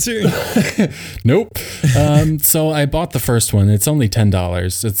the answer. Nope. So I bought the first one. It's only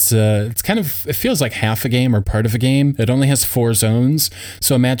 $10. It feels like half a game or part of a game. It only has 4 zones.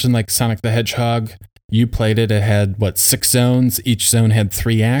 So imagine like Sonic the Hedgehog, you played it, it had 6 zones, each zone had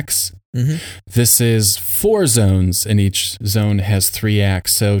 3 acts. Mm-hmm. This is 4 zones and each zone has 3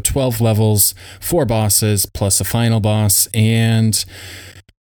 acts, so 12 levels, 4 bosses plus a final boss. And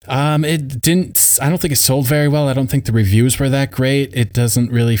I don't think it sold very well. I don't think the reviews were that great. It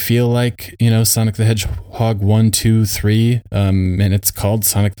doesn't really feel like, Sonic the Hedgehog 1, 2, 3, and it's called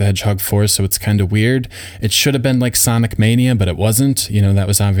Sonic the Hedgehog 4, so it's kind of weird. It should have been like Sonic Mania, but it wasn't. That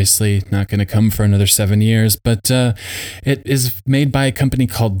was obviously not going to come for another 7 years, but it is made by a company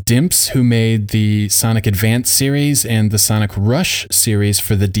called Dimps, who made the Sonic Advance series and the Sonic Rush series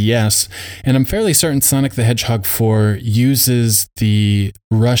for the DS, and I'm fairly certain Sonic the Hedgehog 4 uses the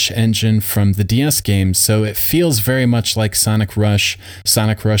Rush engine from the DS games, so it feels very much like Sonic Rush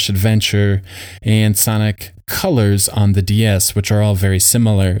Adventure, and Sonic Colors on the DS, which are all very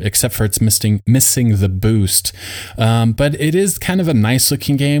similar, except for it's missing the boost. But it is kind of a nice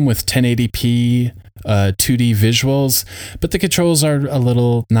looking game with 1080p 2D visuals, but the controls are a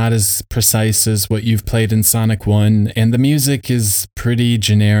little not as precise as what you've played in Sonic 1, and the music is pretty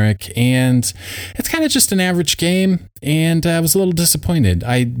generic, and it's kind of just an average game, and I was a little disappointed.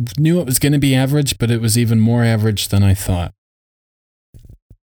 I knew it was going to be average, but it was even more average than I thought.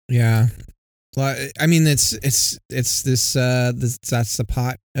 Yeah. Well, I mean, it's this that's the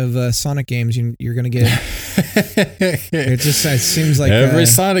pot of Sonic games you're gonna get. It seems like every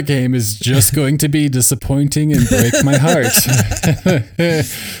Sonic game is just going to be disappointing and break my heart.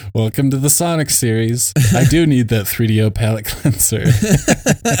 Welcome to the Sonic series. I do need that 3DO palette cleanser.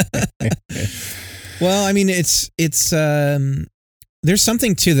 Well, I mean, it's there's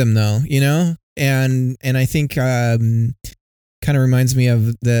something to them though, and I think kind of reminds me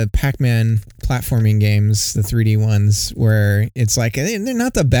of the Pac-Man platforming games, the 3D ones, where it's like they're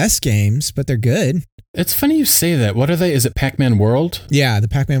not the best games, but they're good. It's funny you say that. What are they? Is it Pac-Man World? Yeah, the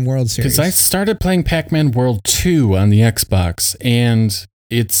Pac-Man World series. Because I started playing Pac-Man World 2 on the Xbox, and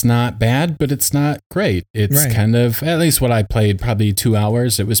it's not bad, but it's not great. It's kind of, at least what I played, probably 2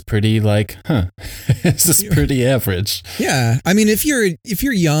 hours. It was pretty like, this is pretty average. Yeah, I mean, if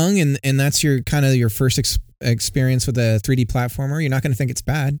you're young and that's your kind of your first experience with a 3D platformer, you're not going to think it's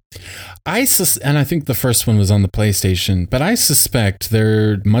bad. And I think the first one was on the PlayStation, but I suspect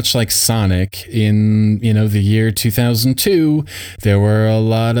they're much like Sonic in, the year 2002. There were a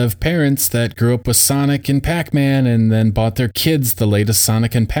lot of parents that grew up with Sonic and Pac-Man and then bought their kids the latest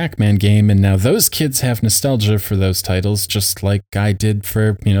Sonic and Pac-Man game, and now those kids have nostalgia for those titles, just like I did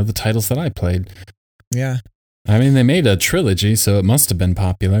for, the titles that I played. Yeah. I mean, they made a trilogy, so it must have been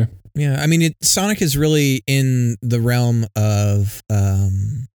popular. Yeah, I mean, Sonic is really in the realm of,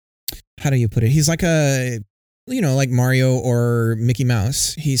 how do you put it? He's like like Mario or Mickey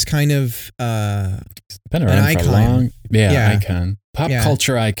Mouse. He's kind of been around an for a long, icon, pop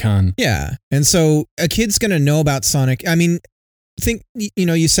culture icon. Yeah, and so a kid's gonna know about Sonic. I mean,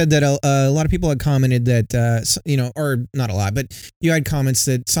 you said that a lot of people had commented that, or not a lot, but you had comments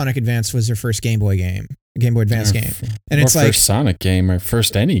that Sonic Advance was their first Game Boy Advance game. And it's like first Sonic game or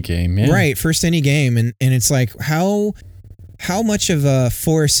first any game. Yeah. Right. First any game. And it's like, how much of a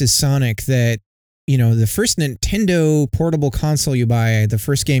force is Sonic that, the first Nintendo portable console you buy, the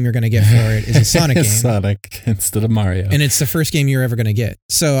first game you're going to get for it is a Sonic game. Sonic instead of Mario. And it's the first game you're ever going to get.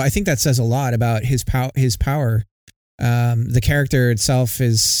 So I think that says a lot about his power. The character itself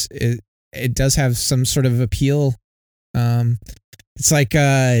is it does have some sort of appeal. It's like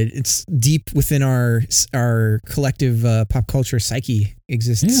it's deep within our collective pop culture psyche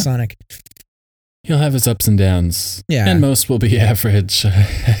exists. Sonic. He'll have his ups and downs. Yeah. And most will be average.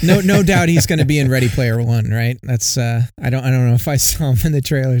 No doubt he's going to be in Ready Player One, right? That's I don't know if I saw him in the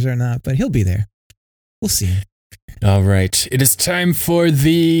trailers or not, but he'll be there. We'll see. All right. It is time for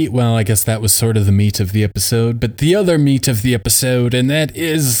I guess that was sort of the meat of the episode, but the other meat of the episode, and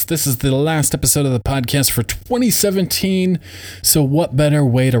this is the last episode of the podcast for 2017. So what better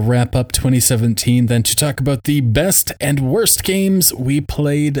way to wrap up 2017 than to talk about the best and worst games we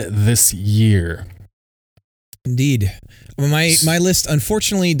played this year? Indeed. My list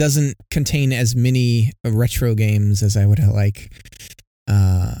unfortunately doesn't contain as many retro games as I would like.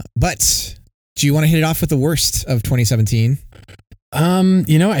 But do you want to hit it off with the worst of 2017?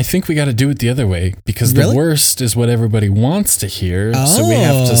 I think we got to do it the other way because the worst is what everybody wants to hear. Oh. So we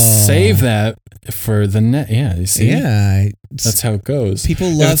have to save that for the net. Yeah, you see? Yeah. That's how it goes. People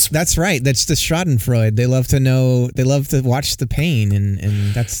love, that's right. That's the Schadenfreude. They love to watch the pain,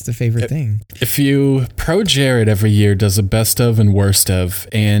 and that's the favorite thing. If Pro Jared every year does a best of and worst of,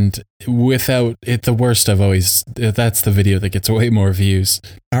 and without it, the worst of always, that's the video that gets way more views.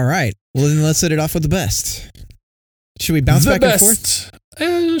 All right. Well, then let's hit it off with the best. Should we bounce back and forth?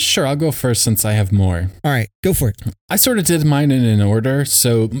 Sure, I'll go first since I have more. All right, go for it. I sort of did mine in an order.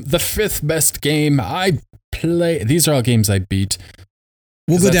 So the fifth best game I play. These are all games I beat.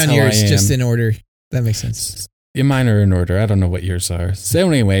 We'll go down yours just in order. That makes sense. Yeah, mine are in order. I don't know what yours are. So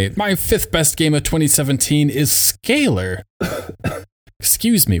anyway, my fifth best game of 2017 is Scalar.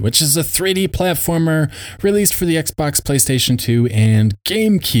 Which is a 3D platformer released for the Xbox, PlayStation 2, and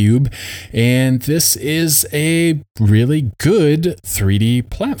GameCube. And this is a really good 3D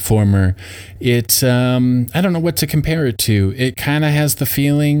platformer. It, I don't know what to compare it to. It kind of has the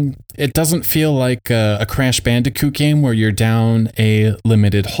feeling, it doesn't feel like a Crash Bandicoot game where you're down a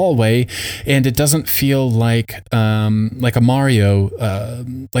limited hallway, and it doesn't feel like a Mario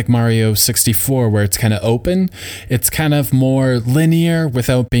 64 where it's kind of open. It's kind of more linear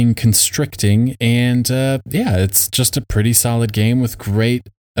without being constricting, and it's just a pretty solid game with great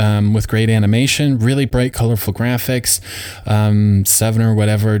animation, really bright, colorful graphics, 7 or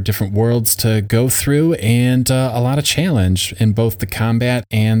whatever different worlds to go through, and a lot of challenge in both the combat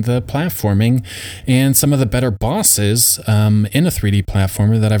and the platforming, and some of the better bosses in a 3D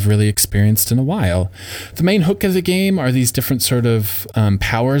platformer that I've really experienced in a while. The main hook of the game are these different sort of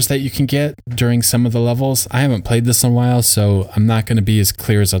powers that you can get during some of the levels. I haven't played this in a while, so I'm not going to be as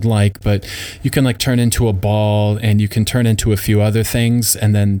clear as I'd like, but you can turn into a ball, and you can turn into a few other things,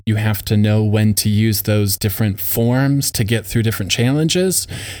 and then you have to know when to use those different forms to get through different challenges.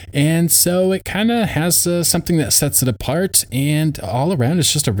 And so it kind of has something that sets it apart, and all around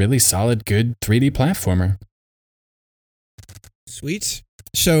it's just a really solid, good 3D platformer. Sweet.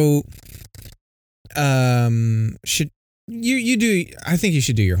 So, should you do? I think you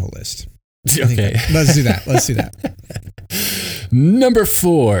should do your whole list. Okay, let's do that. Number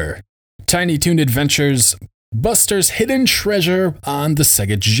 4, Tiny Toon Adventures Buster's Hidden Treasure on the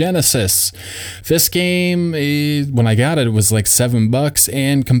Sega Genesis. This game, when I got it, it was like $7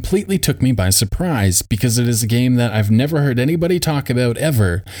 and completely took me by surprise because it is a game that I've never heard anybody talk about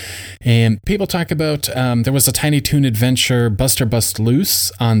ever. And people talk about, there was a Tiny Toon Adventure Buster Bust Loose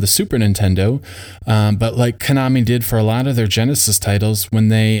on the Super Nintendo, but like Konami did for a lot of their Genesis titles, when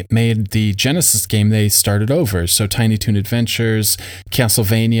they made the Genesis game, they started over. So Tiny Toon Adventures,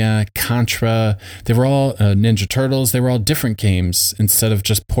 Castlevania, Contra, they were all Ninja Turtles, they were all different games instead of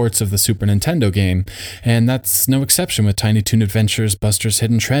just ports of the Super Nintendo game. And that's no exception with Tiny Toon Adventures Buster's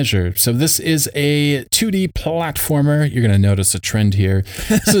Hidden Treasure. So this is a 2D platformer. You're going to notice a trend here.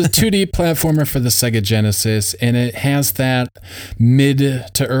 This is a 2D platformer for the Sega Genesis, and it has that mid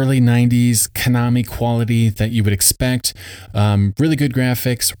to early 90s Konami quality that you would expect. Really good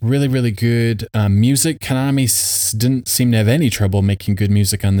graphics, really, really good music. Konami didn't seem to have any trouble making good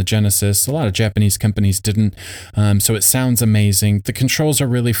music on the Genesis. A lot of Japanese companies didn't. So it sounds amazing. The controls are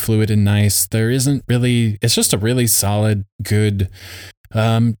really fluid and nice. It's just a really solid, good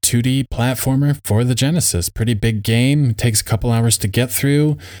 2D platformer for the Genesis. Pretty big game. It takes a couple hours to get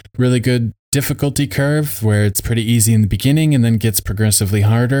through. Really good difficulty curve where it's pretty easy in the beginning and then gets progressively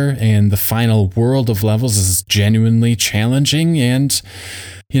harder. And the final world of levels is genuinely challenging, and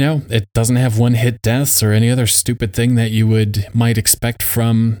it doesn't have one-hit deaths or any other stupid thing that you might expect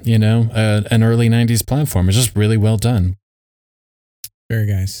from, an early 90s platform. It's just really well done. Very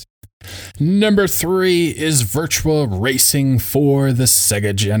nice. Number 3 is Virtua Racing for the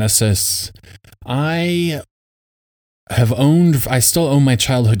Sega Genesis. I I still own my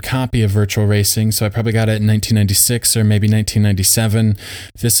childhood copy of Virtual Racing, so I probably got it in 1996 or maybe 1997.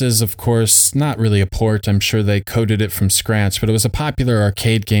 This is, of course, not really a port. I'm sure they coded it from scratch, but it was a popular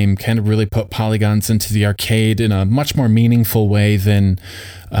arcade game, kind of really put polygons into the arcade in a much more meaningful way than,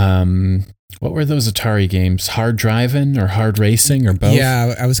 what were those Atari games? Hard Driving or Hard Racing or both?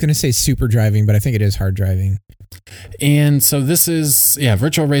 Yeah, I was going to say Super Driving, but I think it is Hard Driving. And so this is,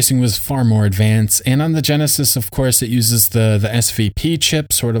 Virtual Racing was far more advanced. And on the Genesis, of course, it uses the SVP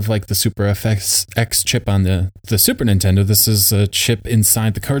chip, sort of like the Super FX chip on the Super Nintendo. This is a chip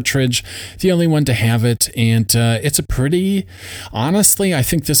inside the cartridge, the only one to have it. And it's honestly, I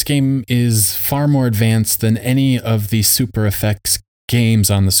think this game is far more advanced than any of the Super FX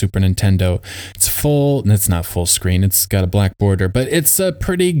games on the Super Nintendo. It's not full screen, it's got a black border, but it's a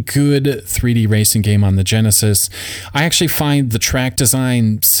pretty good 3D racing game on the Genesis. I actually find the track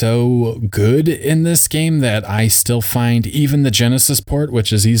design so good in this game that I still find even the Genesis port,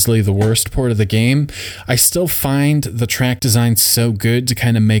 which is easily the worst port of the game, I still find the track design so good to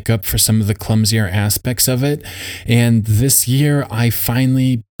kind of make up for some of the clumsier aspects of it. And this year I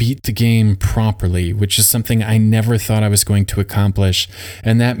finally beat the game properly, which is something I never thought I was going to accomplish.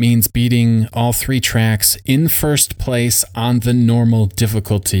 And that means beating all 3 tracks in first place on the normal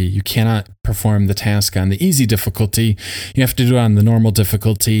difficulty. You cannot perform the task on the easy difficulty. You have to do it on the normal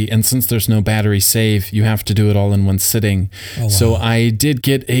difficulty. And since there's no battery save, you have to do it all in one sitting. Oh, wow. So I did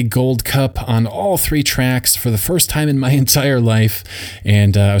get a gold cup on all 3 tracks for the first time in my entire life.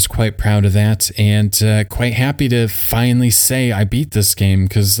 And I was quite proud of that and quite happy to finally say I beat this game,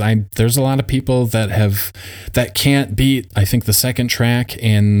 because there's a lot of people that can't beat, I think, the second track.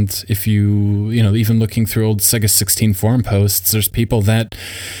 And if even looking through old Sega 16 forum posts, there's people that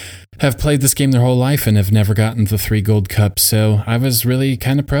have played this game their whole life and have never gotten the 3 gold cups. So I was really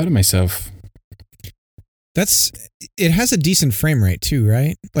kind of proud of myself. It has a decent frame rate too,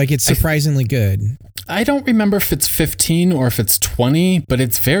 right? Like, it's surprisingly good. I don't remember if it's 15 or if it's 20, but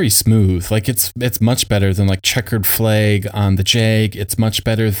it's very smooth. Like, it's much better than like Checkered Flag on the Jag. It's much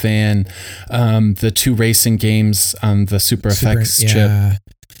better than the 2 racing games on the Super FX chip.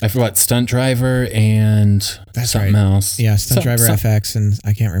 I forgot Stunt Driver and something else. Yeah, Stunt Driver FX, and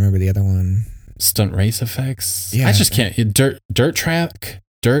I can't remember the other one. Stunt Race FX? Yeah. I just can't.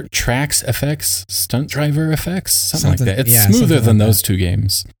 Dirt Tracks FX, Stunt Driver FX, something like that. It's smoother than those 2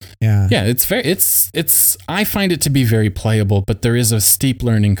 games. Yeah. Yeah, I find it to be very playable, but there is a steep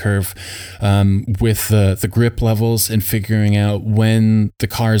learning curve with the grip levels and figuring out when the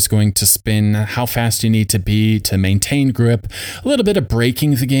car is going to spin, how fast you need to be to maintain grip, a little bit of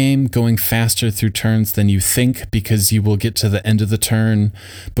braking the game, going faster through turns than you think, because you will get to the end of the turn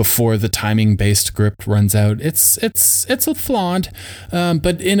before the timing-based grip runs out. It's a flawed,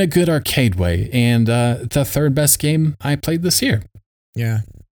 but in a good arcade way, and the 3rd best game I played this year. Yeah.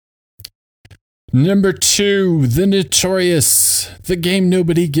 Number 2, the notorious, the game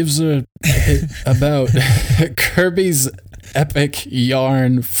nobody gives a about, Kirby's Epic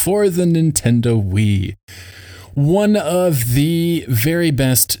Yarn for the Nintendo Wii. One of the very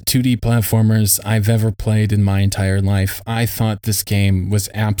best 2D platformers I've ever played in my entire life. I thought this game was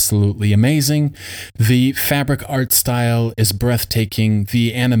absolutely amazing. The fabric art style is breathtaking,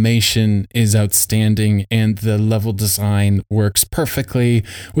 the animation is outstanding, and the level design works perfectly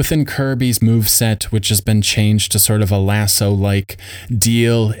within Kirby's moveset, which has been changed to sort of a lasso-like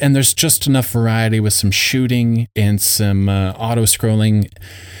deal. And there's just enough variety with some shooting and some auto-scrolling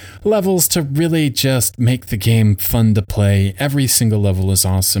levels to really just make the game fun to play. Every single level is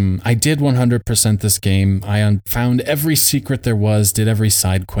awesome. I did 100% this game. I found every secret there was, did every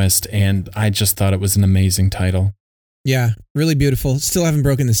side quest, and I just thought it was an amazing title. Yeah, really beautiful. Still haven't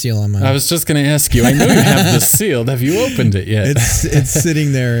broken the seal on mine. I was just going to ask you, I know you have this sealed. Have you opened it yet? It's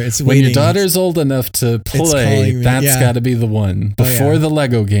sitting there. It's when waiting. your daughter's old enough to play, that's got to be the one. Before the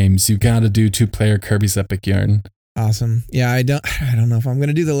Lego games, you got to do 2-player Kirby's Epic Yarn. Awesome. Yeah, I don't know if I'm going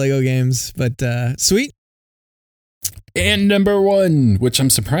to do the Lego games, but sweet. And number 1, which I'm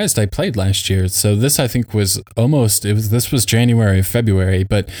surprised I played last year. So this, I think, was January or February,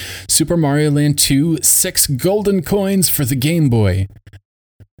 but Super Mario Land 2, 6 golden coins for the Game Boy.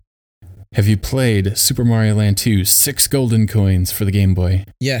 Have you played Super Mario Land 2, 6 golden coins for the Game Boy?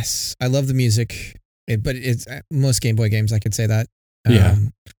 Yes. I love the music, but it's most Game Boy games, I could say that. Yeah.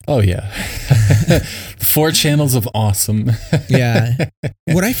 Oh, yeah. 4 channels of awesome. Yeah.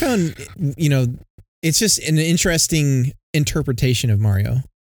 What I found, it's just an interesting interpretation of Mario,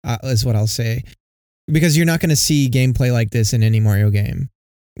 is what I'll say. Because you're not going to see gameplay like this in any Mario game,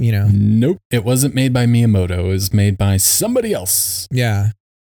 Nope. It wasn't made by Miyamoto. It was made by somebody else. Yeah.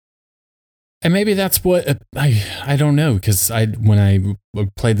 And maybe that's what I don't know, because when I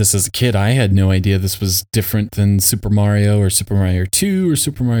played this as a kid, I had no idea this was different than Super Mario or Super Mario 2 or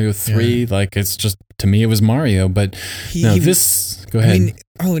Super Mario 3. Yeah. Like, it's just, to me, it was Mario. But go ahead.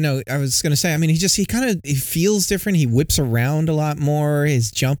 I was going to say, he feels different. He whips around a lot more.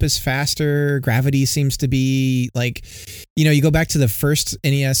 His jump is faster. Gravity seems to be like, you go back to the first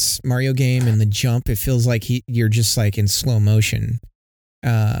NES Mario game and the jump, it feels like you're just like in slow motion.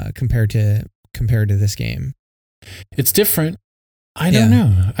 Compared to this game, it's different. I don't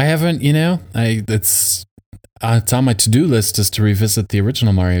know. I haven't. It's on my to-do list is to revisit the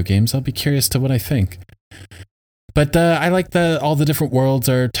original Mario games. I'll be curious to what I think. But I like all the different worlds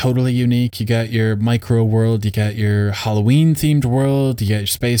are totally unique. You got your micro world, you got your Halloween themed world, you got your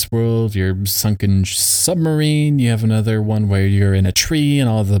space world, your sunken submarine. You have another one where you're in a tree and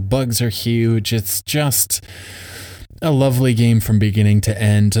all the bugs are huge. It's just a lovely game from beginning to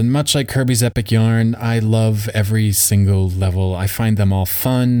end, and much like Kirby's Epic Yarn, I love every single level. I find them all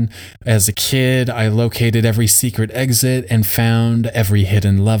fun. As a kid, I located every secret exit and found every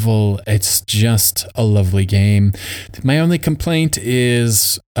hidden level. It's just a lovely game. My only complaint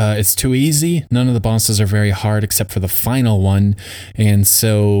is it's too easy. None of the bosses are very hard except for the final one, and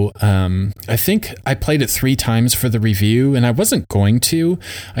so I think I played it 3 times for the review, and I wasn't going to.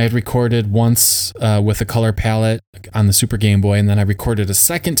 I had recorded once with a color palette on the Super Game Boy, and then I recorded a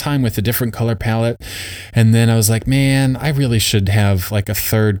second time with a different color palette, and then I was like, man, I really should have like a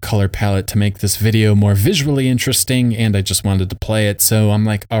third color palette to make this video more visually interesting, and I just wanted to play it. So I'm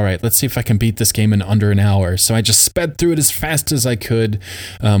like, all right, let's see if I can beat this game in under an hour. So I just sped through it as fast as I could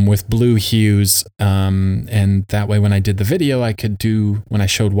with blue hues, and that way when I did the video, when I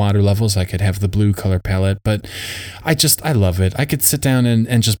showed water levels, I could have the blue color palette. But I love it. I could sit down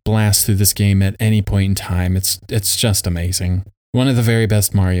and just blast through this game at any point in time. It's just amazing. One of the very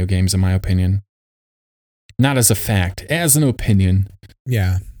best Mario games, in my opinion. Not as a fact, as an opinion.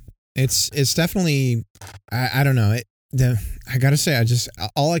 Yeah, it's definitely. I don't know. I gotta say,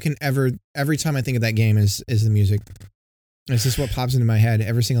 every time I think of that game is the music. It's just what pops into my head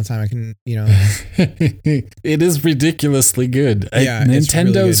every single time I can, It is ridiculously good. Yeah,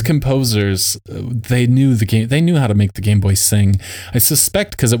 Nintendo's really good. Composers, they knew the game. They knew how to make the Game Boy sing. I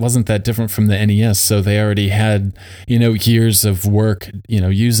suspect because it wasn't that different from the NES, so they already had, years of work,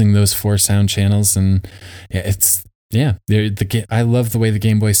 using those 4 sound channels, and I love the way the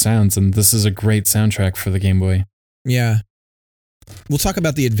Game Boy sounds, and this is a great soundtrack for the Game Boy. Yeah. We'll talk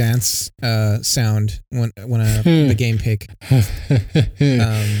about the advanced sound when the game pick.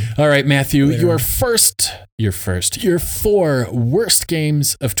 All right, Matthew, later. your 4 worst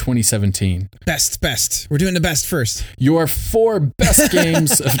games of 2017. Best. We're doing the best first. Your 4 best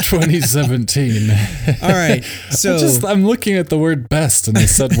games of 2017. All right, so I'm looking at the word best and I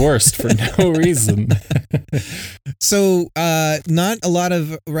said worst for no reason. So not a lot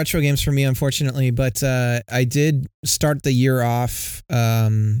of retro games for me, unfortunately, but I did start the year off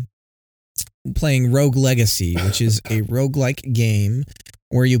playing Rogue Legacy, which is a roguelike game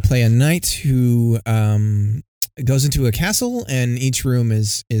where you play a knight who goes into a castle, and each room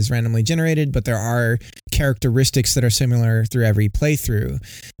is randomly generated, but there are characteristics that are similar through every playthrough.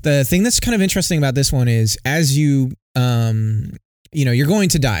 The thing that's kind of interesting about this one is as you you're going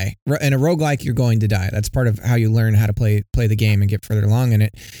to die. In a roguelike, you're going to die. That's part of how you learn how to play the game and get further along in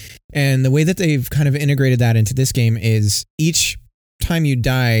it. And the way that they've kind of integrated that into this game is each time you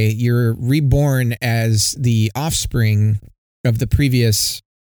die, you're reborn as the offspring of the previous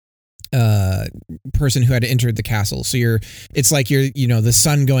person who had entered the castle. So it's like you're the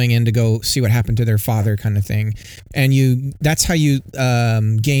son going in to go see what happened to their father, kind of thing. And that's how you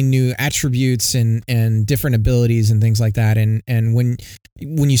gain new attributes and different abilities and things like that. And when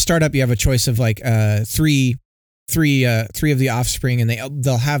you start up, you have a choice of like three of the offspring, and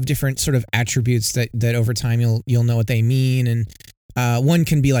they'll have different sort of attributes that over time you'll know what they mean. And one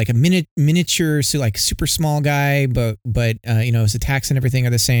can be like a miniature, so like super small guy, but his attacks and everything are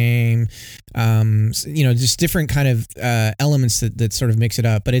the same. Just different kind of elements that sort of mix it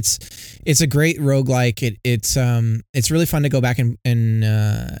up. But it's a great roguelike. It's really fun to go back and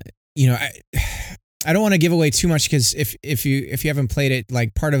I don't want to give away too much, because if you haven't played it,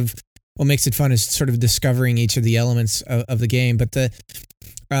 like part of what makes it fun is sort of discovering each of the elements of the game. But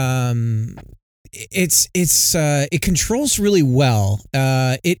it controls really well.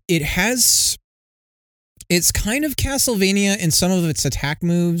 It's kind of Castlevania in some of its attack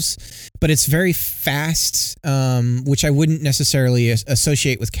moves, but it's very fast, which I wouldn't necessarily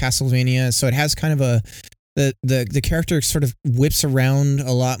associate with Castlevania. So it has kind of the character sort of whips around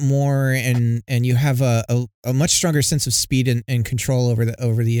a lot more, and you have a much stronger sense of speed and control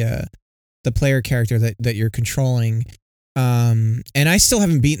over the the player character that you're controlling. And I still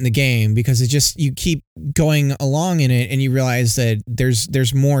haven't beaten the game because you keep going along in it and you realize that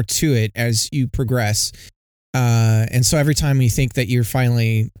there's more to it as you progress. And so every time you think that you're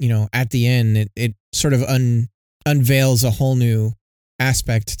finally, at the end, it sort of unveils a whole new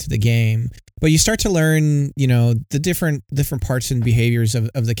aspect to the game. But you start to learn, the different parts and behaviors of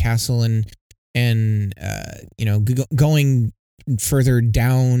the castle and going further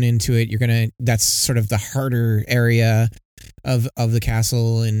down into it, that's sort of the harder area of the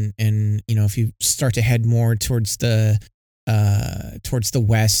castle. And if you start to head more towards the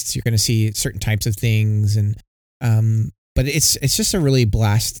west, you're going to see certain types of things. And, but it's just a really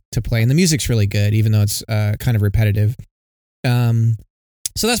blast to play. And the music's really good, even though it's, kind of repetitive.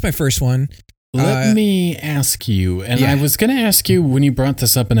 So that's my first one. Let me ask you, and I was going to ask you when you brought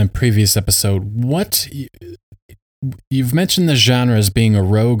this up in a previous episode, you've mentioned the genre as being a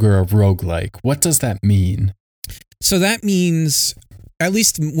rogue or a roguelike. What does that mean? So that means, at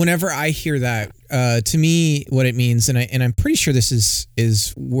least whenever I hear that, to me, what it means, and I'm pretty sure this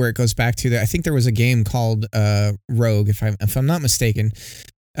is where it goes back to. I think there was a game called Rogue, if I'm not mistaken.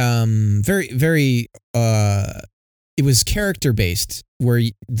 Very, very. It was character based, where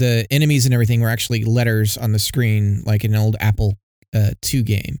the enemies and everything were actually letters on the screen, like an old Apple II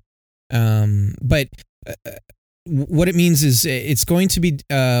game. But what it means is it's going to be.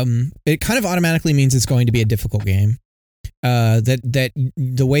 It kind of automatically means it's going to be a difficult game. That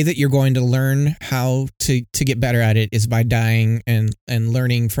the way that you're going to learn how to get better at it is by dying and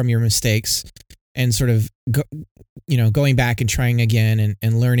learning from your mistakes, and sort of going back and trying again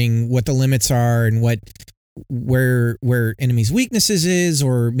and learning what the limits are and where enemies' weaknesses is,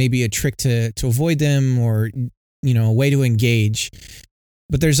 or maybe a trick to avoid them, or a way to engage.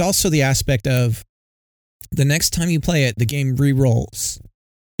 But there's also the aspect of the next time you play it, the game re-rolls,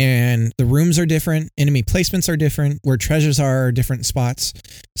 and the rooms are different, enemy placements are different, where treasures are different spots.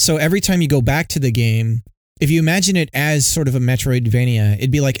 So every time you go back to the game, if you imagine it as sort of a Metroidvania,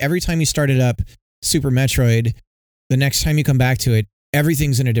 it'd be like every time you started up Super Metroid, the next time you come back to it,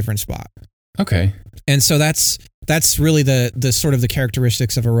 everything's in a different spot. Okay. And so that's really the sort of the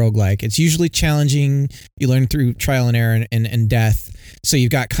characteristics of a roguelike. It's usually challenging. You learn through trial and error and death. So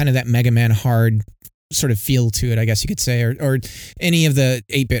you've got kind of that Mega Man hard sort of feel to it, I guess you could say, or any of the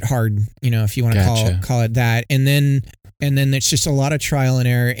 8-bit hard, if you want to call it that. And then it's just a lot of trial and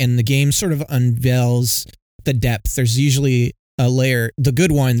error, and the game sort of unveils the depth. There's usually a layer. The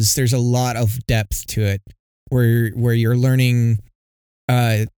good ones, there's a lot of depth to it, where you're learning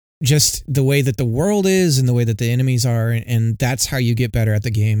just the way that the world is and the way that the enemies are, and that's how you get better at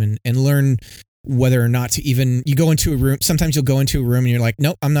the game and learn whether or not to even, you go into a room. Sometimes you'll go into a room and you're like,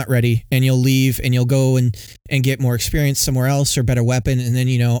 nope, I'm not ready. And you'll leave and you'll go and get more experience somewhere else or better weapon. And then,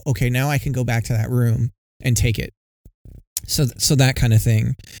 okay, now I can go back to that room and take it. So that kind of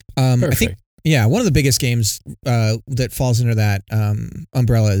thing. I think, one of the biggest games that falls under that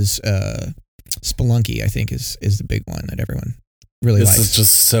umbrella is Spelunky, I think is the big one that everyone really likes. This is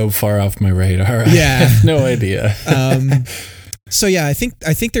just so far off my radar. Yeah. I have no idea. So yeah, I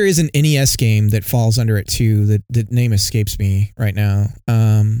think there is an NES game that falls under it too. The name escapes me right now.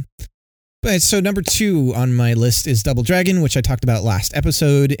 But so number 2 on my list is Double Dragon, which I talked about last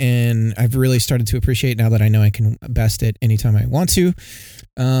episode, and I've really started to appreciate now that I know I can best it anytime I want to.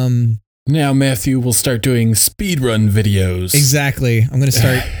 Now Matthew will start doing speedrun videos. Exactly. I'm going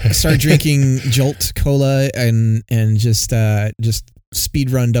to start drinking Jolt Cola and just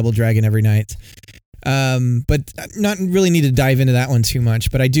speedrun Double Dragon every night. But not really need to dive into that one too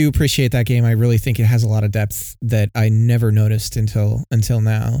much, but I do appreciate that game. I really think it has a lot of depth that I never noticed until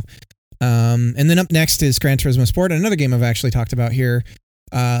now. And then up next is Gran Turismo Sport, another game I've actually talked about here.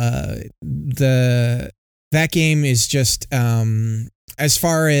 That game is just, as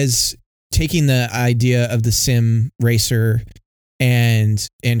far as taking the idea of the sim racer and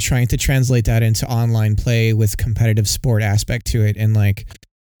trying to translate that into online play with competitive sport aspect to it. And I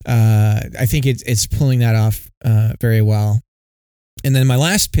think it's pulling that off very well. And then my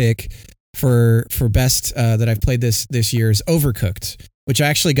last pick for best that I've played this year is Overcooked, which I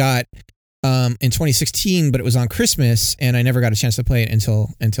actually got in 2016, but it was on Christmas and I never got a chance to play it until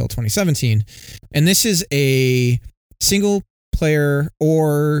 2017. And this is a single player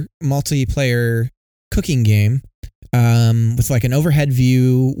or multiplayer cooking game with like an overhead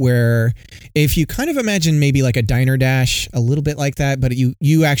view, where if you kind of imagine maybe like a Diner Dash, a little bit like that, but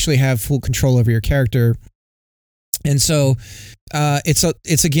you actually have full control over your character. And so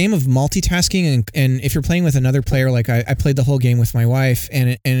it's a game of multitasking, and if you're playing with another player, like I played the whole game with my wife,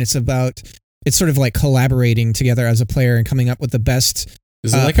 and it's sort of like collaborating together as a player and coming up with the best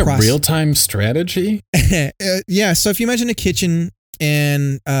Is it like a real-time strategy? Yeah. So if you imagine a kitchen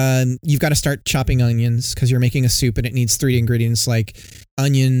and you've got to start chopping onions because you're making a soup and it needs 3 ingredients like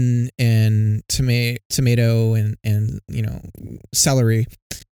onion and tomato and celery.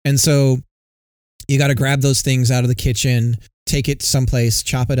 And so you got to grab those things out of the kitchen, take it someplace,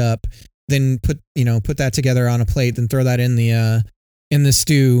 chop it up, then put that together on a plate, then throw that in the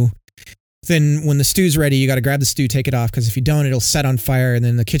stew. Then when the stew's ready, you got to grab the stew, take it off, because if you don't, it'll set on fire, and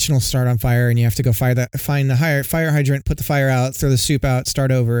then the kitchen will start on fire, and you have to go find the fire hydrant, put the fire out, throw the soup out, start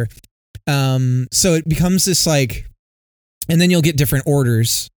over. So it becomes this and then you'll get different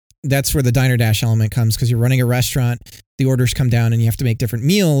orders. That's where the Diner Dash element comes, because you're running a restaurant, the orders come down, and you have to make different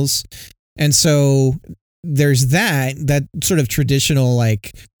meals. And so there's that sort of traditional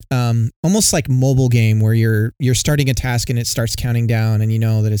almost like mobile game where you're starting a task and it starts counting down and you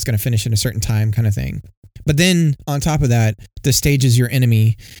know that it's going to finish in a certain time kind of thing. But then on top of that, the stage is your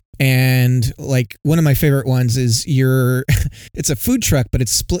enemy. And like one of my favorite ones is it's a food truck, but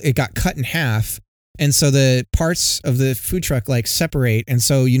it got cut in half. And so the parts of the food truck separate. And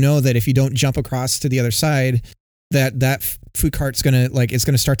so you know that if you don't jump across to the other side, that food cart's going to it's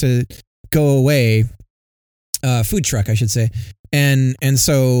going to start to go away. Food truck, I should say. And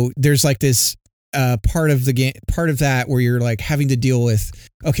so there's this part of the game, part of that where you're having to deal with,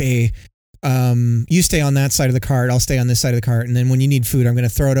 okay, you stay on that side of the cart, I'll stay on this side of the cart, and then when you need food, I'm going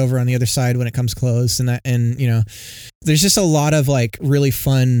to throw it over on the other side when it comes close, and there's just a lot of really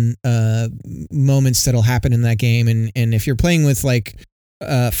fun moments that'll happen in that game, and if you're playing with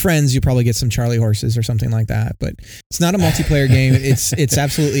friends, you probably get some Charlie horses or something like that, but it's not a multiplayer game. It's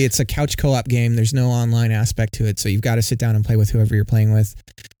absolutely, it's a couch co-op game. There's no online aspect to it. So you've got to sit down and play with whoever you're playing with.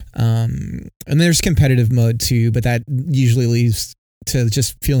 And there's competitive mode too, but that usually leads to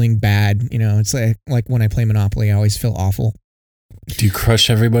just feeling bad. It's like when I play Monopoly, I always feel awful. Do you crush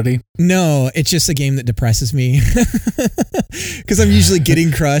everybody? No, it's just a game that depresses me because I'm usually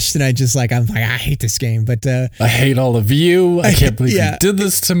getting crushed and I'm like, I hate this game. But I hate all of you. I can't believe you did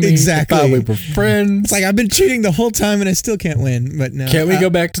this to me. Exactly. I thought we were friends. It's like I've been cheating the whole time and I still can't win. But no. Can't we go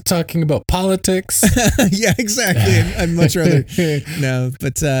back to talking about politics? Yeah, exactly. I'd much rather no.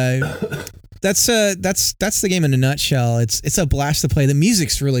 But that's the game in a nutshell. It's a blast to play. The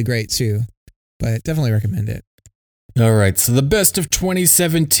music's really great too, but definitely recommend it. All right, so the best of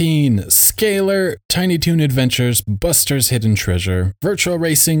 2017, Scalar, Tiny Toon Adventures, Buster's Hidden Treasure, Virtual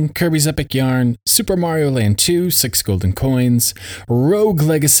Racing, Kirby's Epic Yarn, Super Mario Land 2, 6 golden coins, Rogue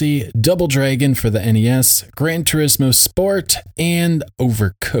Legacy, Double Dragon for the NES, Gran Turismo Sport, and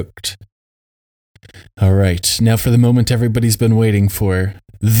Overcooked. All right, now for the moment everybody's been waiting for,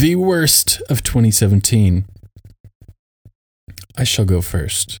 the worst of 2017. I shall go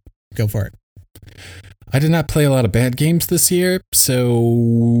first. Go for it. I did not play a lot of bad games this year,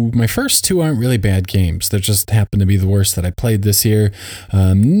 so my first 2 aren't really bad games. They just happen to be the worst that I played this year.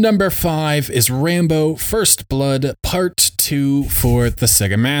 Number 5 is Rambo First Blood Part 2 for the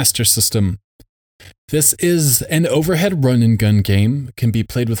Sega Master System. This is an overhead run-and-gun game. It can be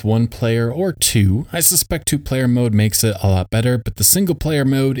played with 1 player or 2. I suspect 2-player mode makes it a lot better, but the single-player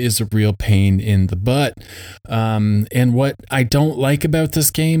mode is a real pain in the butt. And what I don't like about this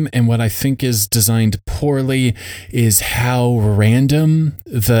game, and what I think is designed poorly, is how random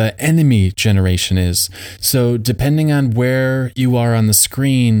the enemy generation is. So depending on where you are on the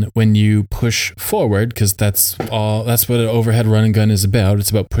screen when you push forward, because that's what an overhead run-and-gun is about.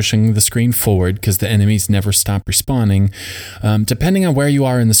 It's about pushing the screen forward, because the enemies never stop respawning. Depending on where you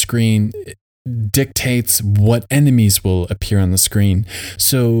are in the screen dictates what enemies will appear on the screen.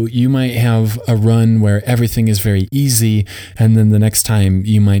 So you might have a run where everything is very easy, and then the next time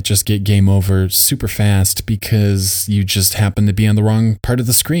you might just get game over super fast because you just happened to be on the wrong part of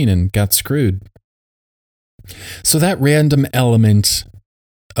the screen and got screwed. So that random element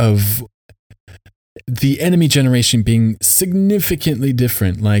of the enemy generation being significantly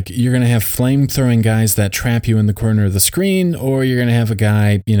different. Like, you're going to have flame-throwing guys that trap you in the corner of the screen, or you're going to have a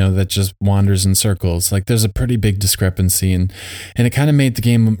guy, that just wanders in circles. Like, there's a pretty big discrepancy, and it kind of made the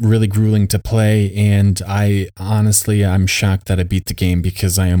game really grueling to play, and I'm shocked that I beat the game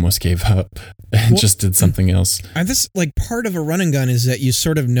because I almost gave up and just did something else. This, part of a run and gun is that you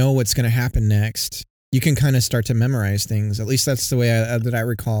sort of know what's going to happen next. You can kind of start to memorize things. At least that's the way that I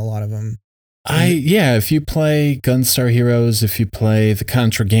recall a lot of them. If you play Gunstar Heroes, if you play the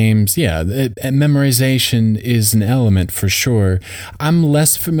Contra games, memorization is an element for sure. I'm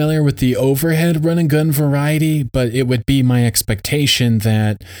less familiar with the overhead run and gun variety, but it would be my expectation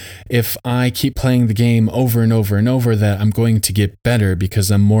that if I keep playing the game over and over and over, that I'm going to get better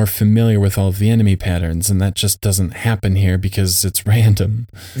because I'm more familiar with all of the enemy patterns, and that just doesn't happen here because it's random.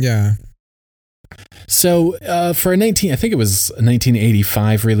 Yeah. So for I think it was a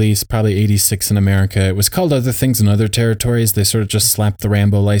 1985 release, probably 86 in America. It was called Other Things in Other Territories. They sort of just slapped the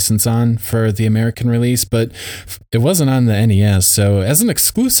Rambo license on for the American release, but it wasn't on the NES. So as an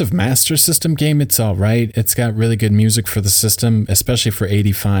exclusive Master System game, it's all right. It's got really good music for the system, especially for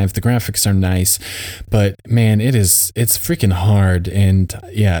 85. The graphics are nice, but man, it's freaking hard. And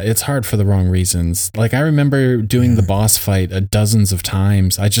yeah, it's hard for the wrong reasons. Like I remember doing the boss fight dozens of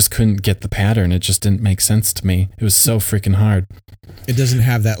times. I just couldn't get the pattern. It just didn't make sense to me. It was so freaking hard. It doesn't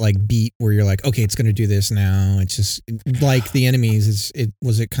have that like beat where you're like, okay, it's going to do this now. It's just like the enemies.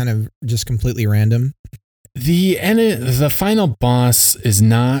 Was it kind of just completely random? The final boss is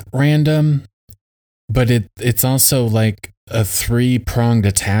not random, but it's also like a 3-pronged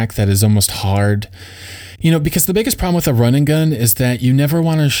attack that is almost hard. Because the biggest problem with a run and gun is that you never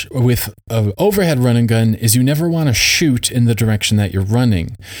want to, with an overhead run and gun, is you never want to shoot in the direction that you're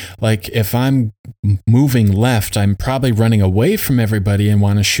running. Like if I'm moving left, I'm probably running away from everybody and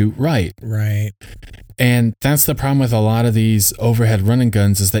want to shoot right. Right. And that's the problem with a lot of these overhead run and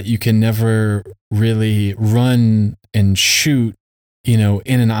guns is that you can never really run and shoot in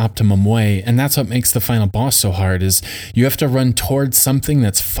an optimum way. And that's what makes the final boss so hard is you have to run towards something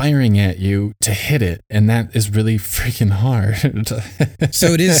that's firing at you to hit it. And that is really freaking hard.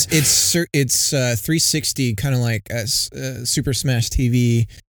 So it's 360, kind of like Super Smash TV.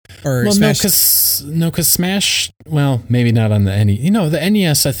 Or Smash. Because Smash, well, maybe not on the NES. The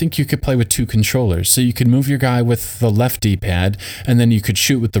NES, I think you could play with 2 controllers. So you could move your guy with the left D-pad, and then you could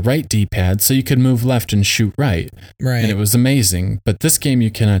shoot with the right D-pad, so you could move left and shoot right. Right. And it was amazing. But this game, you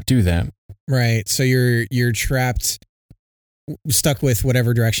cannot do that. Right. So you're trapped, stuck with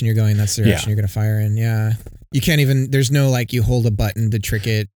whatever direction you're going. That's the direction you're going to fire in. Yeah. You can't even, there's no like you hold a button to trick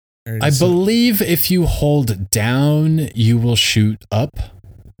it. I believe if you hold down, you will shoot up.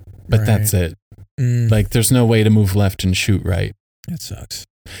 But that's it. Like, there's no way to move left and shoot right. That sucks.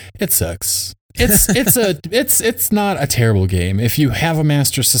 It sucks. It's not a terrible game. If you have a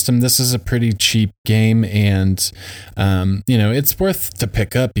Master System, this is a pretty cheap game, and it's worth to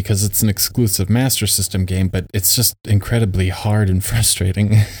pick up because it's an exclusive Master System game. But it's just incredibly hard and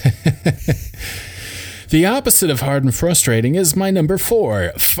frustrating. The opposite of hard and frustrating is my number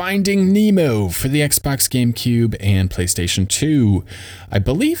 4, Finding Nemo for the Xbox, GameCube, and PlayStation 2. I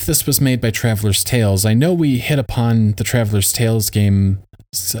believe this was made by Traveler's Tales. I know we hit upon the Traveler's Tales game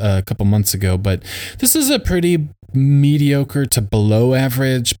a couple months ago, but this is a pretty mediocre to below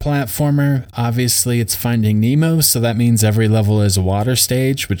average platformer. Obviously, it's Finding Nemo, so that means every level is a water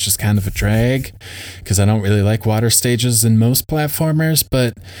stage, which is kind of a drag because I don't really like water stages in most platformers,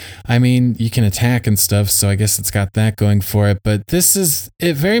 but I mean, you can attack and stuff, so I guess it's got that going for it. But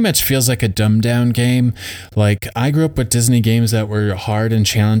it very much feels like a dumbed down game. Like, I grew up with Disney games that were hard and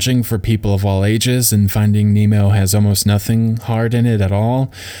challenging for people of all ages, and Finding Nemo has almost nothing hard in it at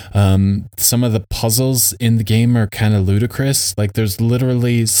all. Some of the puzzles in the game are kind of ludicrous. Like, there's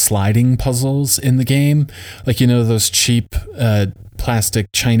literally sliding puzzles in the game, like those cheap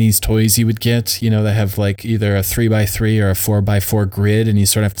plastic Chinese toys you would get, that have like either a 3x3 or a 4x4 grid, and you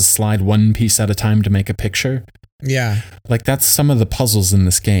sort of have to slide one piece at a time to make a picture. Yeah, like that's some of the puzzles in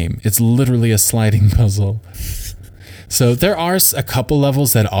this game. It's literally a sliding puzzle. So there are a couple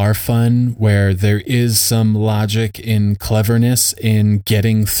levels that are fun where there is some logic and cleverness in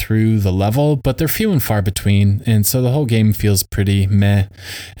getting through the level, but they're few and far between, and so the whole game feels pretty meh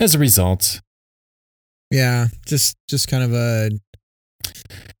as a result. Yeah, just kind of a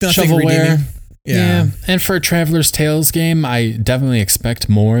shovelware. Yeah, and for a Traveler's Tales game, I definitely expect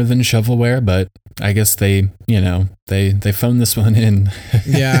more than shovelware, but I guess they phoned this one in.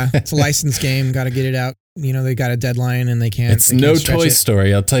 Yeah, it's a licensed game. Got to get it out. They got a deadline and they can't. It's no Toy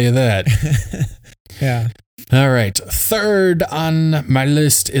Story, I'll tell you that. Yeah. All right. Third on my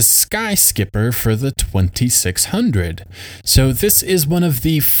list is Sky Skipper for the 2600. So this is one of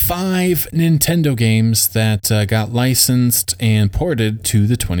the 5 Nintendo games that got licensed and ported to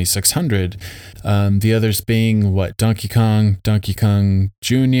the 2600. The others being Donkey Kong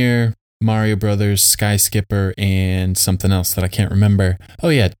Jr., Mario Brothers, Sky Skipper, and something else that I can't remember. Oh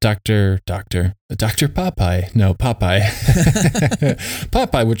yeah, Dr. Popeye. No, Popeye.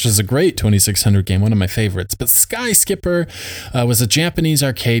 Popeye, which is a great 2600 game, one of my favorites. But Sky Skipper was a Japanese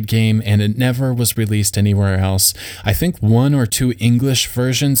arcade game, and it never was released anywhere else. I think 1 or 2 English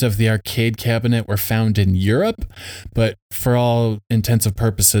versions of the arcade cabinet were found in Europe, but for all intents and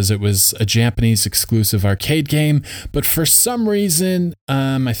purposes, it was a Japanese exclusive arcade game. But for some reason,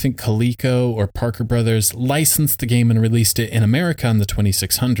 I think Coleco or Parker Brothers licensed the game and released it in America on the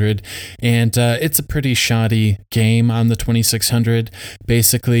 2600. And it's a pretty shoddy game on the 2600.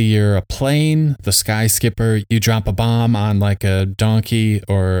 Basically, you're a plane, the Sky Skipper. You drop a bomb on like a donkey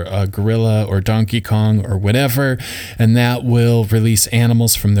or a gorilla or Donkey Kong or whatever, and that will release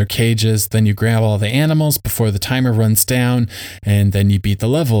animals from their cages. Then you grab all the animals before the timer runs down, and then you beat the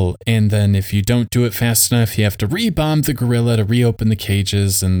level. And then if you don't do it fast enough, you have to re-bomb the gorilla to reopen the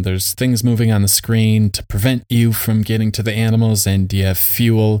cages, and there's things moving on the screen to prevent you from getting to the animals, and you have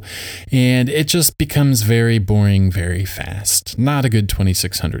fuel, and it just becomes very boring very fast. Not a good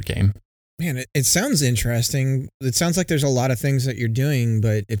 2600 game. Man, it sounds interesting. It sounds like there's a lot of things that you're doing,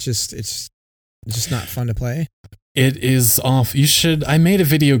 but it's just not fun to play. It is off. I made a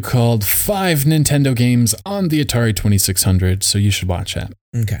video called 5 Nintendo games on the Atari 2600, so you should watch that.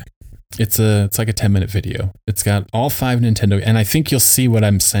 Okay. It's like a 10-minute video. It's got all 5 Nintendo, and I think you'll see what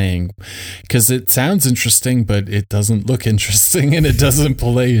I'm saying, because it sounds interesting, but it doesn't look interesting, and it doesn't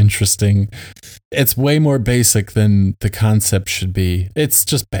play interesting. It's way more basic than the concept should be. It's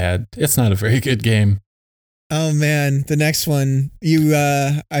just bad. It's not a very good game. Oh man, the next one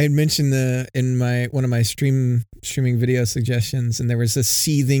I had mentioned in one of my streaming video suggestions, and there was a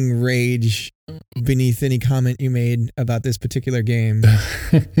seething rage beneath any comment you made about this particular game.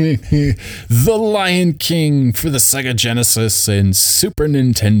 The Lion King for the Sega Genesis and Super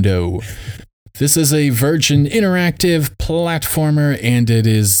Nintendo. This is a Virgin Interactive platformer, and it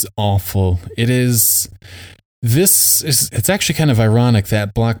is awful. It's actually kind of ironic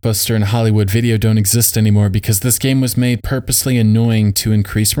that Blockbuster and Hollywood Video don't exist anymore, because this game was made purposely annoying to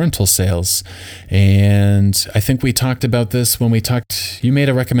increase rental sales. And I think we talked about this when you made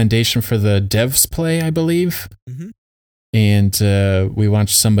a recommendation for the Devs Play, I believe. Mm-hmm. And we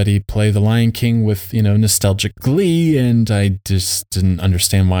watched somebody play The Lion King with, nostalgic glee, and I just didn't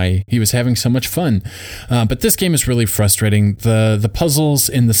understand why he was having so much fun. But this game is really frustrating. The puzzles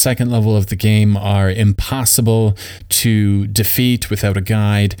in the second level of the game are impossible to defeat without a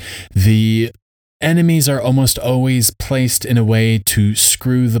guide. The enemies are almost always placed in a way to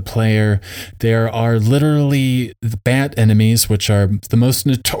screw the player. There are literally the bat enemies, which are the most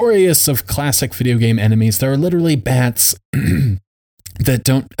notorious of classic video game enemies. There are literally bats that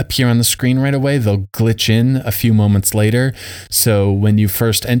don't appear on the screen right away. They'll glitch in a few moments later. So when you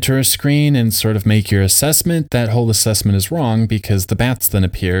first enter a screen and sort of make your assessment, that whole assessment is wrong because the bats then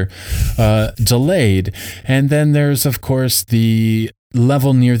appear delayed. And then there's, of course, the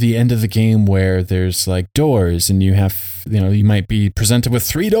level near the end of the game where there's like doors, and you have, you might be presented with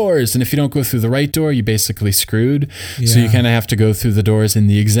 3 doors, and if you don't go through the right door, you're basically screwed. Yeah. So you kind of have to go through the doors in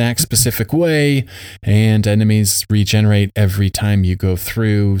the exact specific way, and enemies regenerate every time you go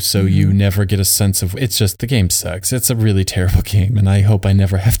through, so you never get a sense of, it's just, the game sucks. It's a really terrible game, and I hope I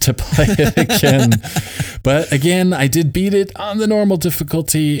never have to play it again. But again, I did beat it on the normal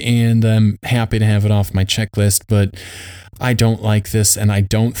difficulty, and I'm happy to have it off my checklist, but I don't like this, and I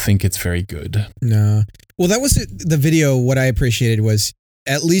don't think it's very good. No. Well, that was the video. What I appreciated was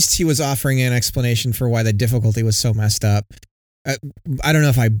at least he was offering an explanation for why the difficulty was so messed up. I don't know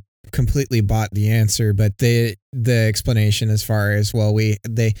if I completely bought the answer, but the explanation as far as, well,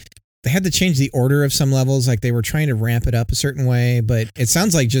 they had to change the order of some levels, like they were trying to ramp it up a certain way, but it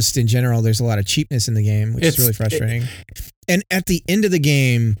sounds like just in general there's a lot of cheapness in the game, which is really frustrating. And at the end of the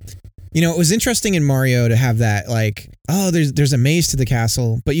game, it was interesting in Mario to have that, like, oh, there's a maze to the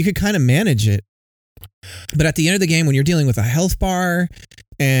castle, but you could kind of manage it. But at the end of the game, when you're dealing with a health bar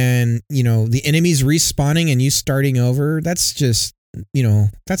and, the enemies respawning and you starting over, that's just,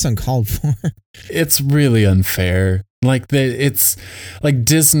 that's uncalled for. It's really unfair. It's like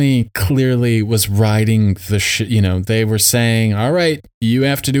Disney clearly was riding the shit. They were saying, all right, you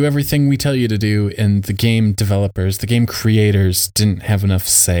have to do everything we tell you to do. And the game developers, the game creators didn't have enough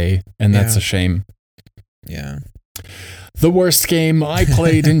say. And that's a shame. Yeah. The worst game I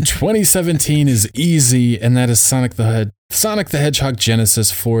played in 2017 is easy. And that is Sonic the Hedgehog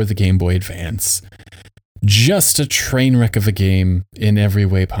Genesis for the Game Boy Advance. Just a train wreck of a game in every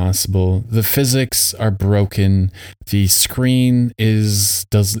way possible. The physics are broken. The screen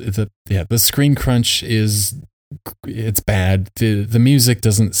the screen crunch is it's bad. The music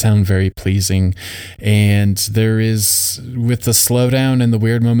doesn't sound very pleasing, and there is, with the slowdown and the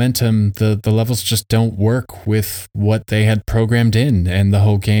weird momentum, the levels just don't work with what they had programmed in, and the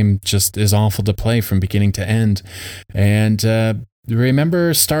whole game just is awful to play from beginning to end. And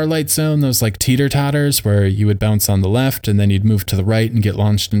remember Starlight Zone, those like teeter-totters where you would bounce on the left and then you'd move to the right and get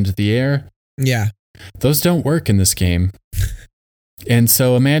launched into the air? Yeah. Those don't work in this game. And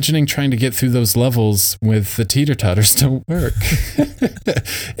so imagining trying to get through those levels with the teeter-totters don't work.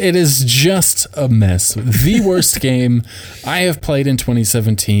 It is just a mess. The worst game I have played in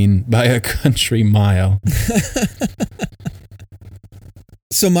 2017 by a country mile.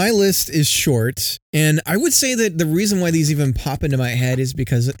 So my list is short, and I would say that the reason why these even pop into my head is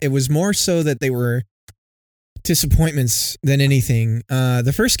because it was more so that they were disappointments than anything.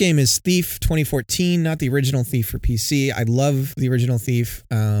 The first game is Thief 2014, not the original Thief for PC. I love the original Thief.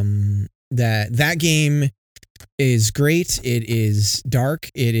 That game is great. It is dark.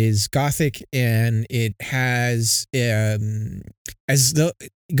 It is gothic, and it has going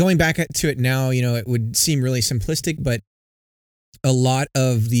back to it now, it would seem really simplistic, but a lot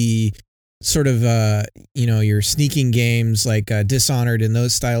of the sort of, your sneaking games like Dishonored and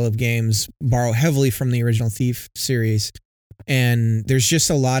those style of games borrow heavily from the original Thief series. And there's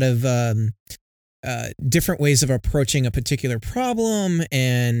just a lot of different ways of approaching a particular problem.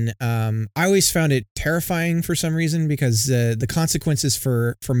 And I always found it terrifying for some reason because the consequences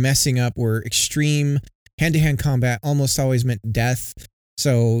for messing up were extreme. Hand-to-hand combat almost always meant death.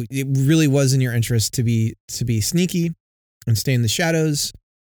 So it really was in your interest to be sneaky and stay in the shadows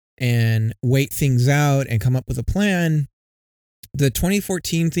and wait things out and come up with a plan. The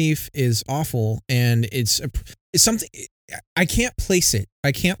 2014 Thief is awful, and it's something I can't place it.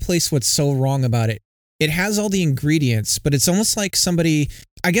 I can't place what's so wrong about it. It has all the ingredients, but it's almost like somebody,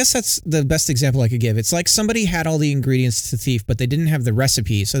 I guess that's the best example I could give. It's like somebody had all the ingredients to Thief, but they didn't have the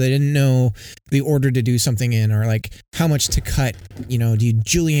recipe, so they didn't know the order to do something in, or like how much to cut. Do you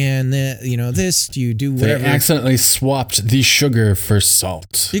julienne this? Do you do whatever? They accidentally swapped the sugar for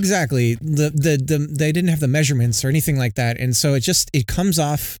salt. Exactly. They didn't have the measurements or anything like that, and so it comes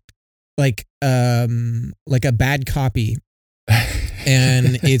off like a bad copy,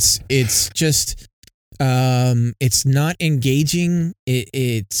 and it's just. It's not engaging.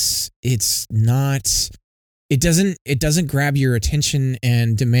 It doesn't grab your attention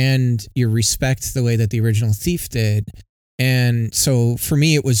and demand your respect the way that the original Thief did. And so for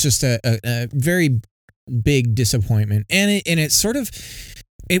me, it was just a very big disappointment. And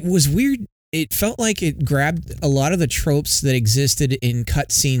it was weird. It felt like it grabbed a lot of the tropes that existed in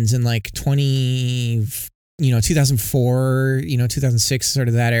cutscenes in like 2004, 2006, sort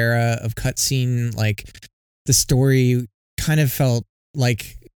of that era of cutscene. Like the story kind of felt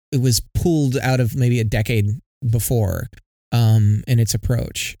like it was pulled out of maybe a decade before in its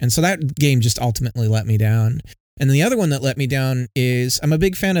approach. And so that game just ultimately let me down. And then the other one that let me down is I'm a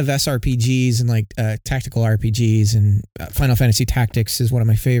big fan of SRPGs and like tactical RPGs, and Final Fantasy Tactics is one of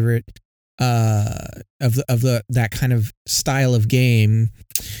my favorite of that kind of style of game.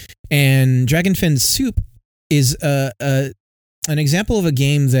 And Dragonfin Soup is an example of a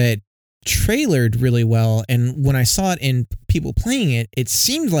game that trailered really well, and when I saw it in people playing it, it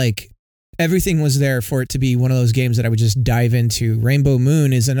seemed like everything was there for it to be one of those games that I would just dive into. Rainbow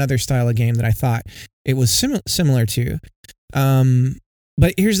Moon is another style of game that I thought it was similar to.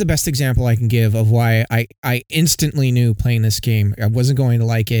 But here's the best example I can give of why I instantly knew playing this game I wasn't going to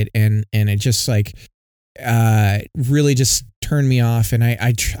like it, and it just like really just turned me off. And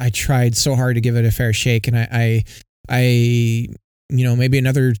I tried so hard to give it a fair shake, and I maybe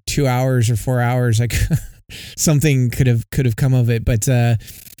another 2 hours or 4 hours, like something could have come of it. But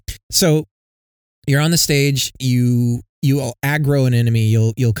so you're on the stage, you aggro an enemy,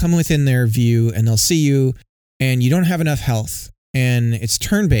 you'll come within their view, and they'll see you, and you don't have enough health, and it's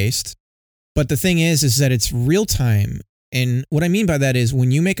turn-based. But the thing is that it's real time. And what I mean by that is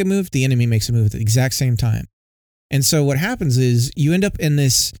when you make a move, the enemy makes a move at the exact same time. And so what happens is you end up in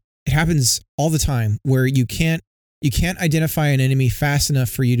this, it happens all the time, where you can't identify an enemy fast enough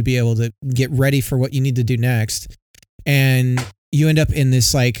for you to be able to get ready for what you need to do next. And you end up in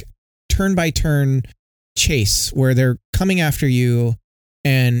this like turn by turn chase where they're coming after you,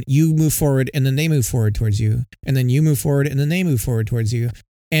 and you move forward and then they move forward towards you, and then you move forward and then they move forward towards you.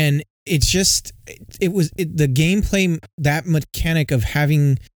 And it's just, the gameplay, that mechanic of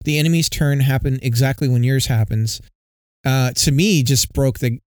having the enemy's turn happen exactly when yours happens, to me just broke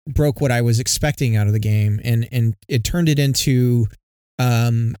what I was expecting out of the game, and it turned it into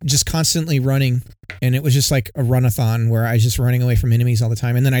just constantly running. And it was just like a run-a-thon where I was just running away from enemies all the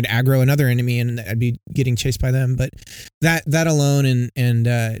time. And then I'd aggro another enemy and I'd be getting chased by them. But that alone and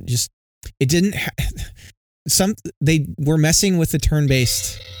just, it didn't, they were messing with the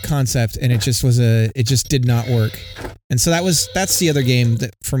turn-based concept and it just did not work. And so that's the other game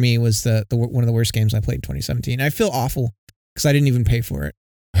that for me was the one of the worst games I played in 2017. I feel awful because I didn't even pay for it.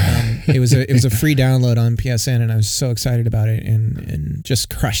 It was a free download on PSN and I was so excited about it and just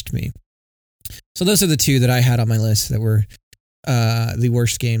crushed me. So those are the two that I had on my list that were the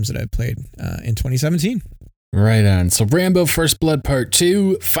worst games that I've played in 2017. Right on. So Rambo First Blood Part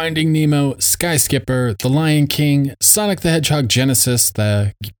 2, Finding Nemo, Sky Skipper, The Lion King, Sonic the Hedgehog Genesis,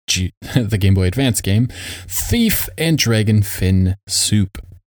 the Game Boy Advance game, Thief, and Dragon Fin Soup.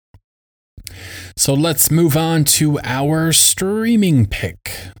 So let's move on to our streaming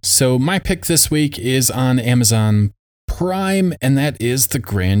pick. So my pick this week is on Amazon Prime, and that is the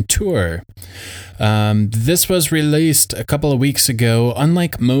Grand Tour. This was released a couple of weeks ago.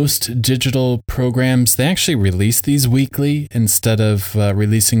 Unlike most digital programs, they actually release these weekly instead of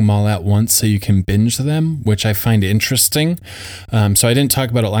releasing them all at once so you can binge them, which I find interesting. So I didn't talk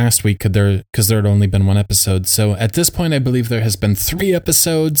about it last week because there had only been one episode. So at this point, I believe there has been 3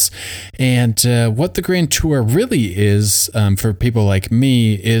 episodes. And what the Grand Tour really is, for people like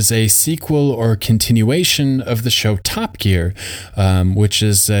me, is a sequel or continuation of the show Top Gear, which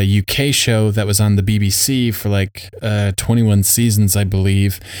is a UK show that was on the BBC for like 21 seasons, I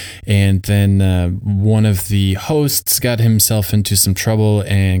believe. And then one of the hosts got himself into some trouble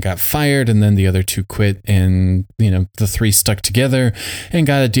and got fired, and then the other 2 quit, and the 3 stuck together and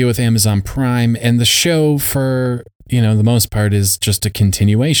got a deal with Amazon Prime. And the show, for the most part, is just a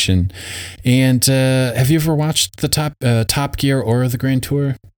continuation. And have you ever watched the Top Gear or the Grand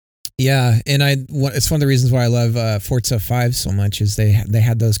Tour? Yeah, and it's one of the reasons why I love Forza 5 so much is they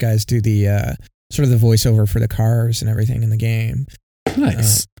had those guys do the sort of the voiceover for the cars and everything in the game.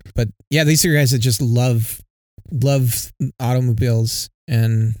 Nice. But yeah, these are guys that just love automobiles,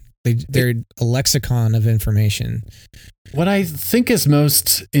 and they're a lexicon of information. What I think is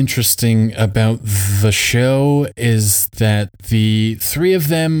most interesting about the show is that the 3 of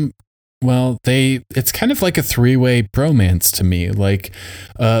them, well, it's kind of like a 3-way bromance to me, like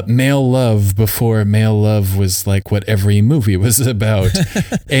male love before male love was like what every movie was about.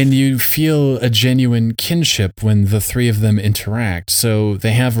 And you feel a genuine kinship when the 3 of them interact. So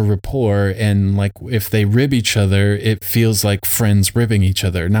they have a rapport, and like if they rib each other, it feels like friends ribbing each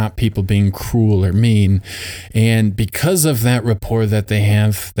other, not people being cruel or mean. And because of that rapport that they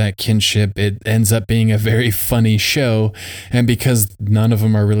have, that kinship, it ends up being a very funny show. And because none of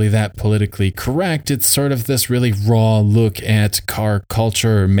them are really that politically correct, it's sort of this really raw look at car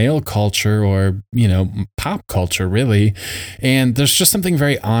culture or male culture or pop culture, really. And there's just something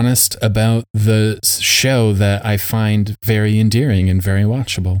very honest about the show that I find very endearing and very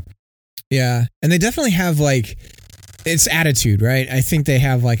watchable. Yeah, and they definitely have like it's attitude, right? I think they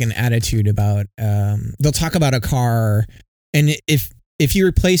have like an attitude about they'll talk about a car, and if you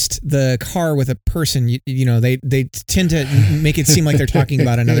replaced the car with a person, they tend to make it seem like they're talking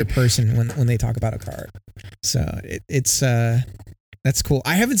about another person when they talk about a car. So it's that's cool.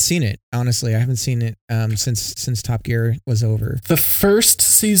 I haven't seen it, honestly. I haven't seen it since Top Gear was over. The first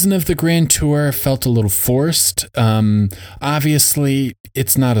season of the Grand Tour felt a little forced. Obviously,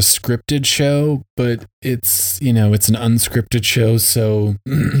 it's not a scripted show, but it's it's an unscripted show, so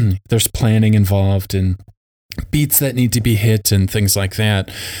there's planning involved and beats that need to be hit and things like that.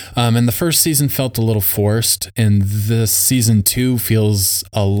 And the first season felt a little forced, and this season 2 feels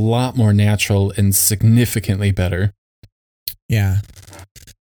a lot more natural and significantly better. Yeah.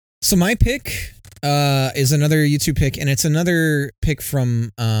 So my pick is another YouTube pick, and it's another pick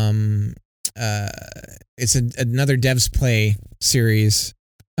from it's another Devs Play series.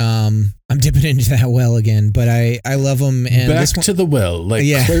 I'm dipping into that well again, but I love them. And back to the well, like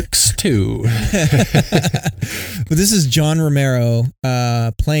Clerks 2. But this is John Romero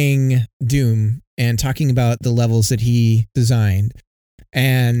playing Doom and talking about the levels that he designed,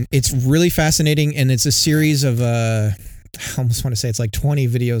 and it's really fascinating. And it's a series of I almost want to say it's like 20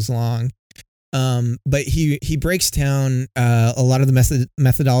 videos long. But he breaks down a lot of the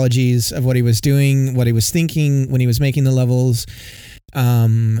methodologies of what he was doing, what he was thinking when he was making the levels.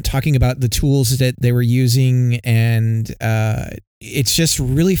 Talking about the tools that they were using, and it's just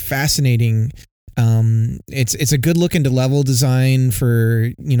really fascinating. It's a good look into level design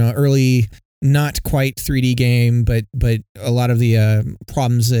for early, not quite 3D game, but a lot of the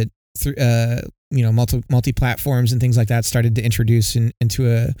problems that multi platforms and things like that started to introduce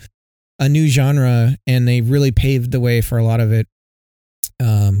into a new genre, and they really paved the way for a lot of it.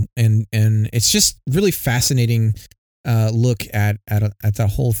 and it's just really fascinating look at the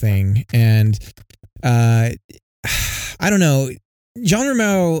whole thing. And I don't know, John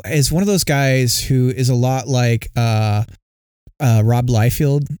Romero is one of those guys who is a lot like Rob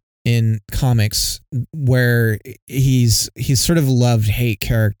Liefeld in comics, where he's sort of love-hate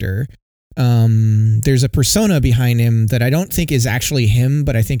character. There's a persona behind him that I don't think is actually him,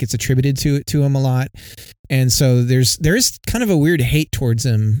 but I think it's attributed to him a lot. And so there is kind of a weird hate towards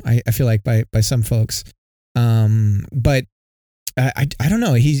him, I feel like, by some folks. But I don't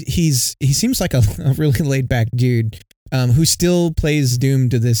know. He seems like a really laid back dude, who still plays Doom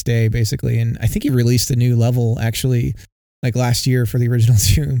to this day, basically. And I think he released a new level actually, like last year, for the original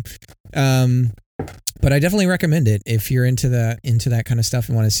Doom. But I definitely recommend it if you're into that kind of stuff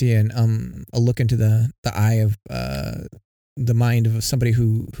and want to see a look into the eye of the mind of somebody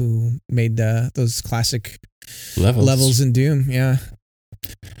who made those classic levels in Doom. Yeah.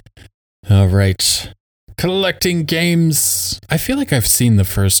 All right. Collecting games. I feel like I've seen the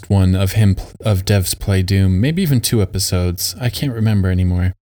first one of Devs Play Doom, maybe even 2 episodes. I can't remember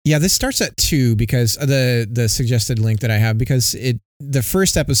anymore. Yeah, this starts at 2 because of the suggested link that I have, because the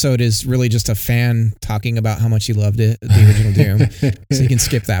first episode is really just a fan talking about how much he loved it, the original Doom. So you can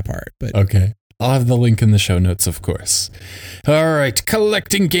skip that part. But okay. I'll have the link in the show notes, of course. All right,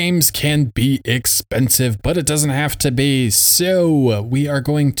 collecting games can be expensive, but it doesn't have to be. So we are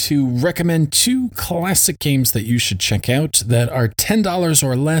going to recommend 2 classic games that you should check out that are $10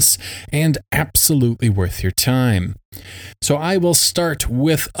 or less and absolutely worth your time. So I will start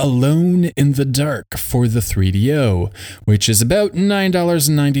with Alone in the Dark for the 3DO, which is about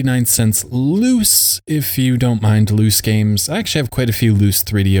 $9.99 loose, if you don't mind loose games. I actually have quite a few loose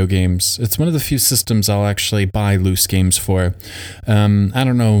 3DO games. It's one of the few systems I'll actually buy loose games for. I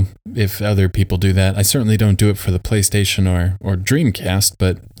don't know if other people do that. I certainly don't do it for the PlayStation or Dreamcast,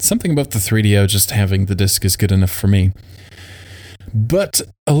 but something about the 3DO, just having the disc, is good enough for me. But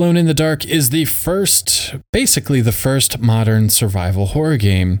Alone in the Dark is basically the first modern survival horror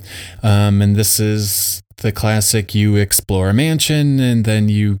game. And this is the classic, you explore a mansion and then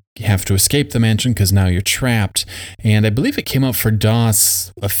you have to escape the mansion because now you're trapped. And I believe it came out for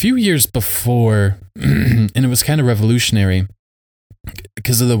DOS a few years before, and it was kind of revolutionary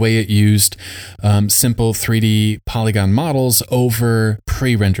because of the way it used simple 3D polygon models over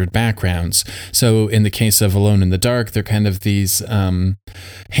pre-rendered backgrounds. So in the case of Alone in the Dark, they're kind of these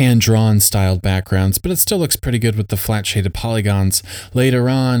hand-drawn styled backgrounds, but it still looks pretty good with the flat shaded polygons. Later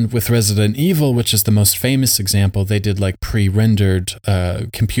on, with Resident Evil, which is the most famous example, they did like pre-rendered,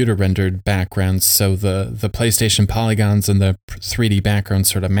 computer-rendered backgrounds, so the PlayStation polygons and the 3D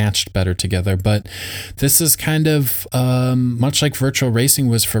backgrounds sort of matched better together. But this is kind of much like virtual racing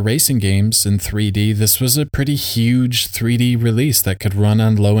was for racing games in 3D. This was a pretty huge 3D release that could run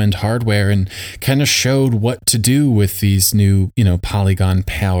on low-end hardware and kind of showed what to do with these new, polygon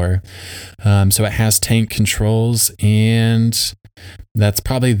power. So it has tank controls, and that's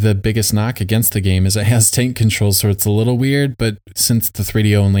probably the biggest knock against the game is it has tank controls, so it's a little weird, but since the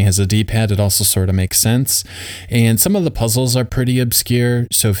 3D only has a D-pad, it also sort of makes sense. And some of the puzzles are pretty obscure,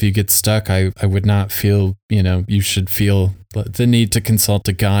 so if you get stuck, I would not feel, you should feel the need to consult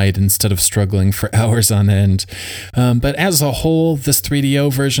a guide instead of struggling for hours on end. But as a whole, this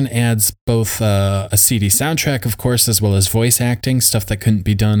 3DO version adds both a CD soundtrack, of course, as well as voice acting, stuff that couldn't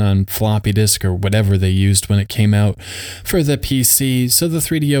be done on floppy disk or whatever they used when it came out for the PC. So the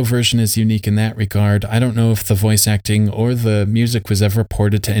 3DO version is unique in that regard. I don't know if the voice acting or the music was ever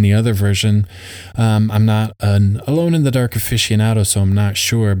ported to any other version. I'm not an Alone in the Dark aficionado, so I'm not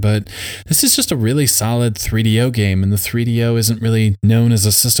sure, but this is just a really solid 3DO game, and the 3DO isn't really known as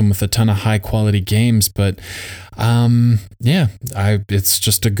a system with a ton of high quality games, but it's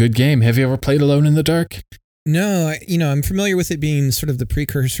just a good game. Have you ever played Alone in the Dark? No, I'm familiar with it being sort of the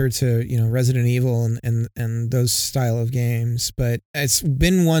precursor to, Resident Evil and those style of games, but it's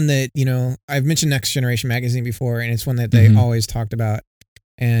been one that, I've mentioned Next Generation Magazine before, and it's one that they always talked about,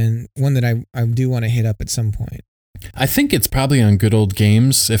 and one that I do want to hit up at some point. I think it's probably on Good Old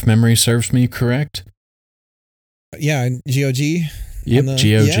Games, if memory serves me correct. Yeah, GOG. Yep, GOG.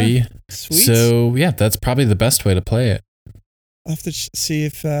 Yeah, sweet. So, yeah, that's probably the best way to play it. I'll have to see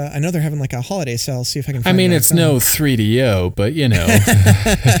if I know they're having like a holiday sale. See if I can find it's no 3DO, but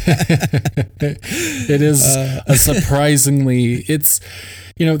it is a surprisingly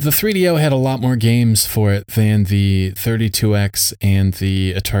The 3DO had a lot more games for it than the 32X and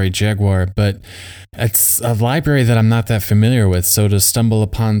the Atari Jaguar, but it's a library that I'm not that familiar with. So to stumble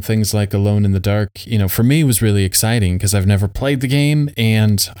upon things like Alone in the Dark, for me was really exciting because I've never played the game.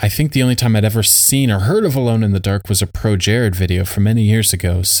 And I think the only time I'd ever seen or heard of Alone in the Dark was a Pro Jared video from many years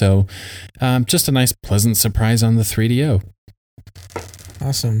ago. So just a nice, pleasant surprise on the 3DO.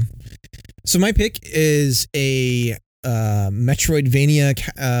 Awesome. So my pick is a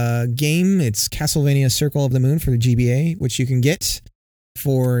Metroidvania game. It's Castlevania Circle of the Moon for the GBA, which you can get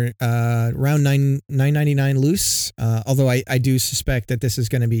for around $9.99 loose. Although I do suspect that this is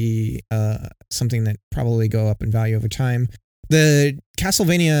going to be something that probably go up in value over time. The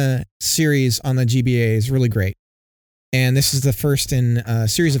Castlevania series on the GBA is really great. And this is the first in a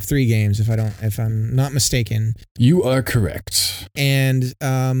series of 3 games, if I'm not mistaken. You are correct. And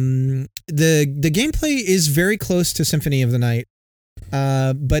the gameplay is very close to Symphony of the Night,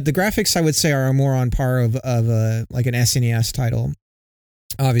 but the graphics I would say are more on par of like an SNES title.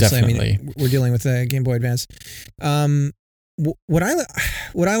 Obviously, Definitely. I mean we're dealing with a Game Boy Advance. What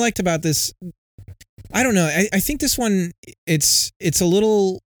I liked about this, I don't know. I think this one it's a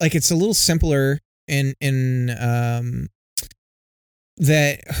little simpler. There's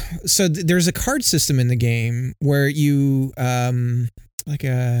a card system in the game where you I'm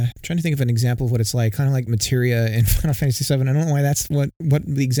trying to think of an example of what it's like, kind of like Materia in Final Fantasy VII. I don't know why that's what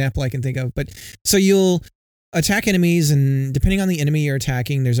the example I can think of, but so you'll attack enemies, and depending on the enemy you're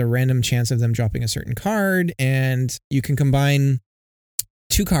attacking, there's a random chance of them dropping a certain card, and you can combine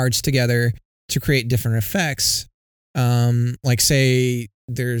 2 cards together to create different effects. Like say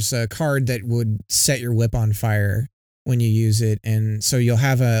there's a card that would set your whip on fire when you use it, and so you'll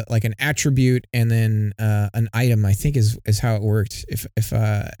have an attribute and then an item, I think is how it worked,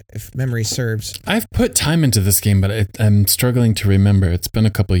 if memory serves. I've put time into this game, but I'm struggling to remember. It's been a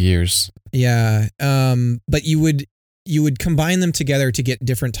couple of years. Yeah. But you would combine them together to get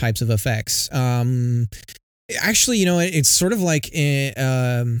different types of effects. Actually, it's sort of like a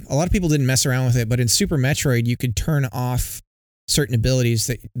lot of people didn't mess around with it, but in Super Metroid, you could turn off certain abilities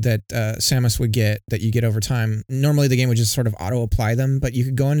that Samus would get, that you get over time. Normally the game would just sort of auto apply them, but you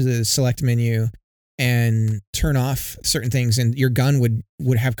could go into the select menu and turn off certain things, and your gun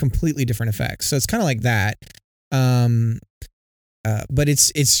would have completely different effects. So it's kind of like that. But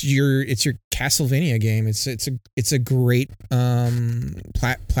it's your Castlevania game. It's a great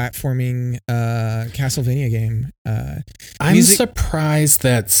platforming Castlevania game. I'm surprised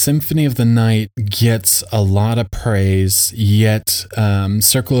that Symphony of the Night gets a lot of praise, yet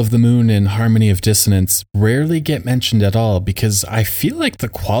Circle of the Moon and Harmony of Dissonance rarely get mentioned at all, because I feel like the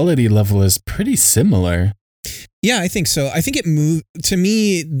quality level is pretty similar. Yeah, I think so. I think it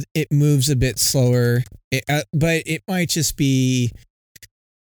moves a bit slower, but it might just be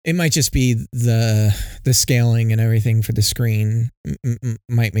the scaling and everything for the screen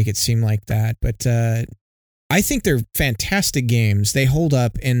might make it seem like that. But I think they're fantastic games. They hold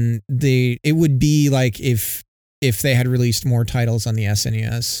up, and it would be like if they had released more titles on the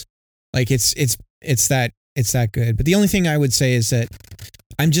SNES. Like it's that good. But the only thing I would say is that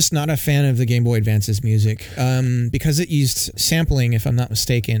I'm just not a fan of the Game Boy Advance's music, because it used sampling, if I'm not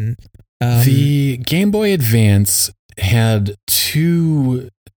mistaken. The Game Boy Advance had 2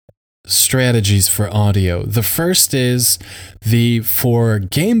 strategies for audio. The first is for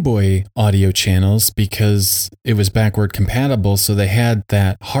Game Boy audio channels, because it was backward compatible, so they had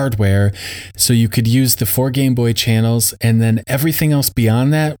that hardware, so you could use the 4 Game Boy channels, and then everything else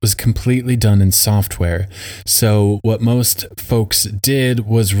beyond that was completely done in software. So what most folks did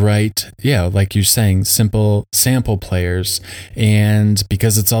was write, like you're saying, simple sample players, and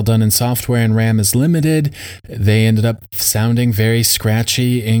because it's all done in software and RAM is limited, they ended up sounding very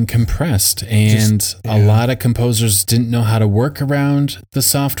scratchy and compressed, and a lot of composers didn't know how to work around the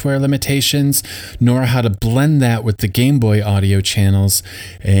software limitations, nor how to blend that with the Game Boy audio channels.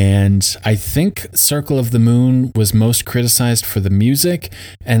 And I think Circle of the Moon was most criticized for the music,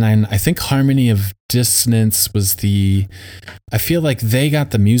 and I think Harmony of Dissonance was I feel like they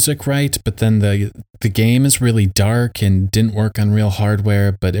got the music right, but then the game is really dark and didn't work on real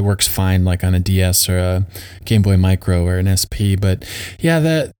hardware, but it works fine like on a DS or a Game Boy Micro or an SP. But yeah,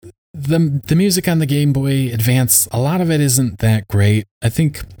 the music on the Game Boy Advance, a lot of it isn't that great. I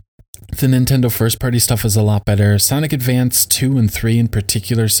think the Nintendo first party stuff is a lot better. Sonic Advance 2 and 3 in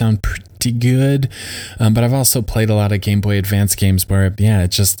particular sound pretty good. But I've also played a lot of Game Boy Advance games where,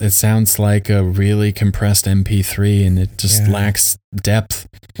 it sounds like a really compressed MP3, and it just lacks depth.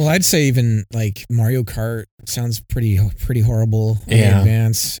 Well, I'd say even like Mario Kart sounds pretty horrible on the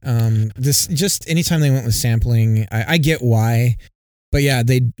Advance. This just anytime they went with sampling, I get why. But yeah,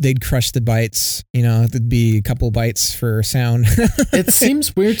 they'd crush the bytes. You know, there'd be a couple bytes for sound. It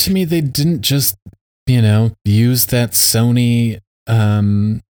seems weird to me they didn't just, use that Sony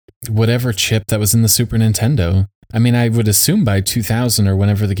whatever chip that was in the Super Nintendo. I mean, I would assume by 2000 or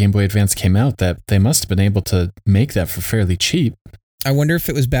whenever the Game Boy Advance came out that they must have been able to make that for fairly cheap. I wonder if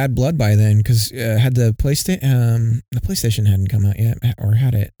it was bad blood by then, because had the PlayStation hadn't come out yet, or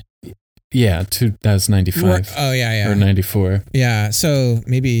had it? Yeah, that was 95. Oh, yeah. Or 94. Yeah, so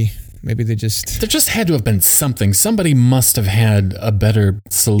maybe they just... There just had to have been something. Somebody must have had a better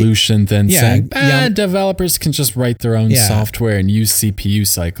solution than saying, developers can just write their own software and use CPU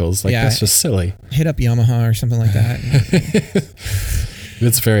cycles. Like, that's just silly. Hit up Yamaha or something like that.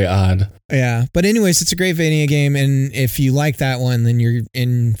 It's very odd. Yeah. But anyways, it's a great video game. And if you like that one, then you're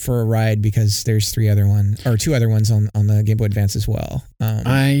in for a ride, because there's two other ones on the Game Boy Advance as well.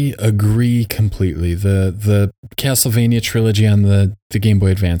 I agree completely. The Castlevania trilogy on the Game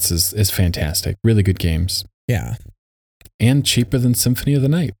Boy Advance is fantastic. Really good games. Yeah. And cheaper than Symphony of the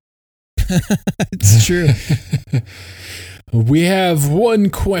Night. It's true. We have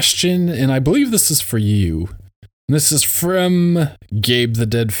one question, and I believe this is for you. This is from Gabe the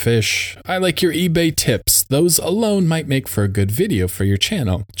Dead Fish. I like your eBay tips. Those alone might make for a good video for your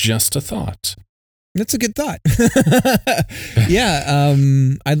channel. Just a thought. That's a good thought. Yeah,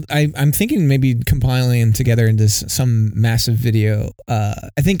 I'm thinking maybe compiling them together into some massive video.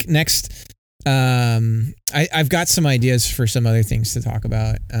 I think next, I've got some ideas for some other things to talk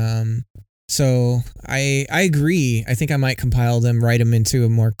about. So I agree. I think I might compile them, write them into a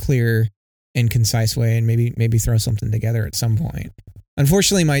more clear and concise way, and maybe throw something together at some point.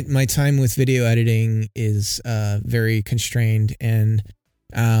 Unfortunately, my time with video editing is very constrained, and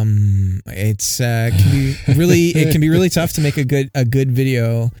it can be really tough to make a good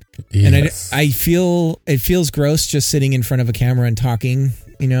video. Yes. And I feel it feels gross just sitting in front of a camera and talking.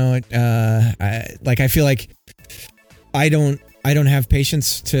 I feel like I don't have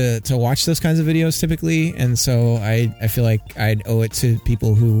patience to watch those kinds of videos typically, and so I feel like I'd owe it to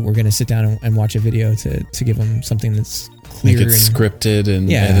people who were going to sit down and watch a video to give them something that's clear, make it scripted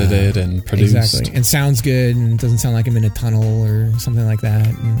and edited and produced. Exactly, and sounds good and doesn't sound like I'm in a tunnel or something like that.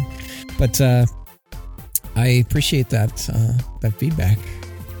 But I appreciate that feedback.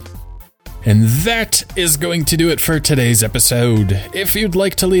 And that is going to do it for today's episode. If you'd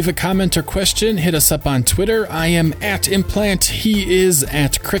like to leave a comment or question, hit us up on Twitter. I am at Implant. He is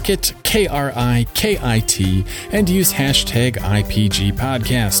at Cricket, KRIKIT, and use hashtag IPG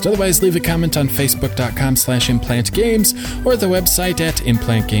Podcast. Otherwise, leave a comment on Facebook.com/ImplantGames or the website at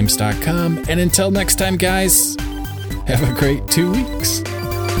ImplantGames.com. And until next time, guys, have a great 2 weeks.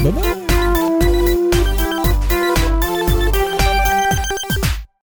 Bye-bye.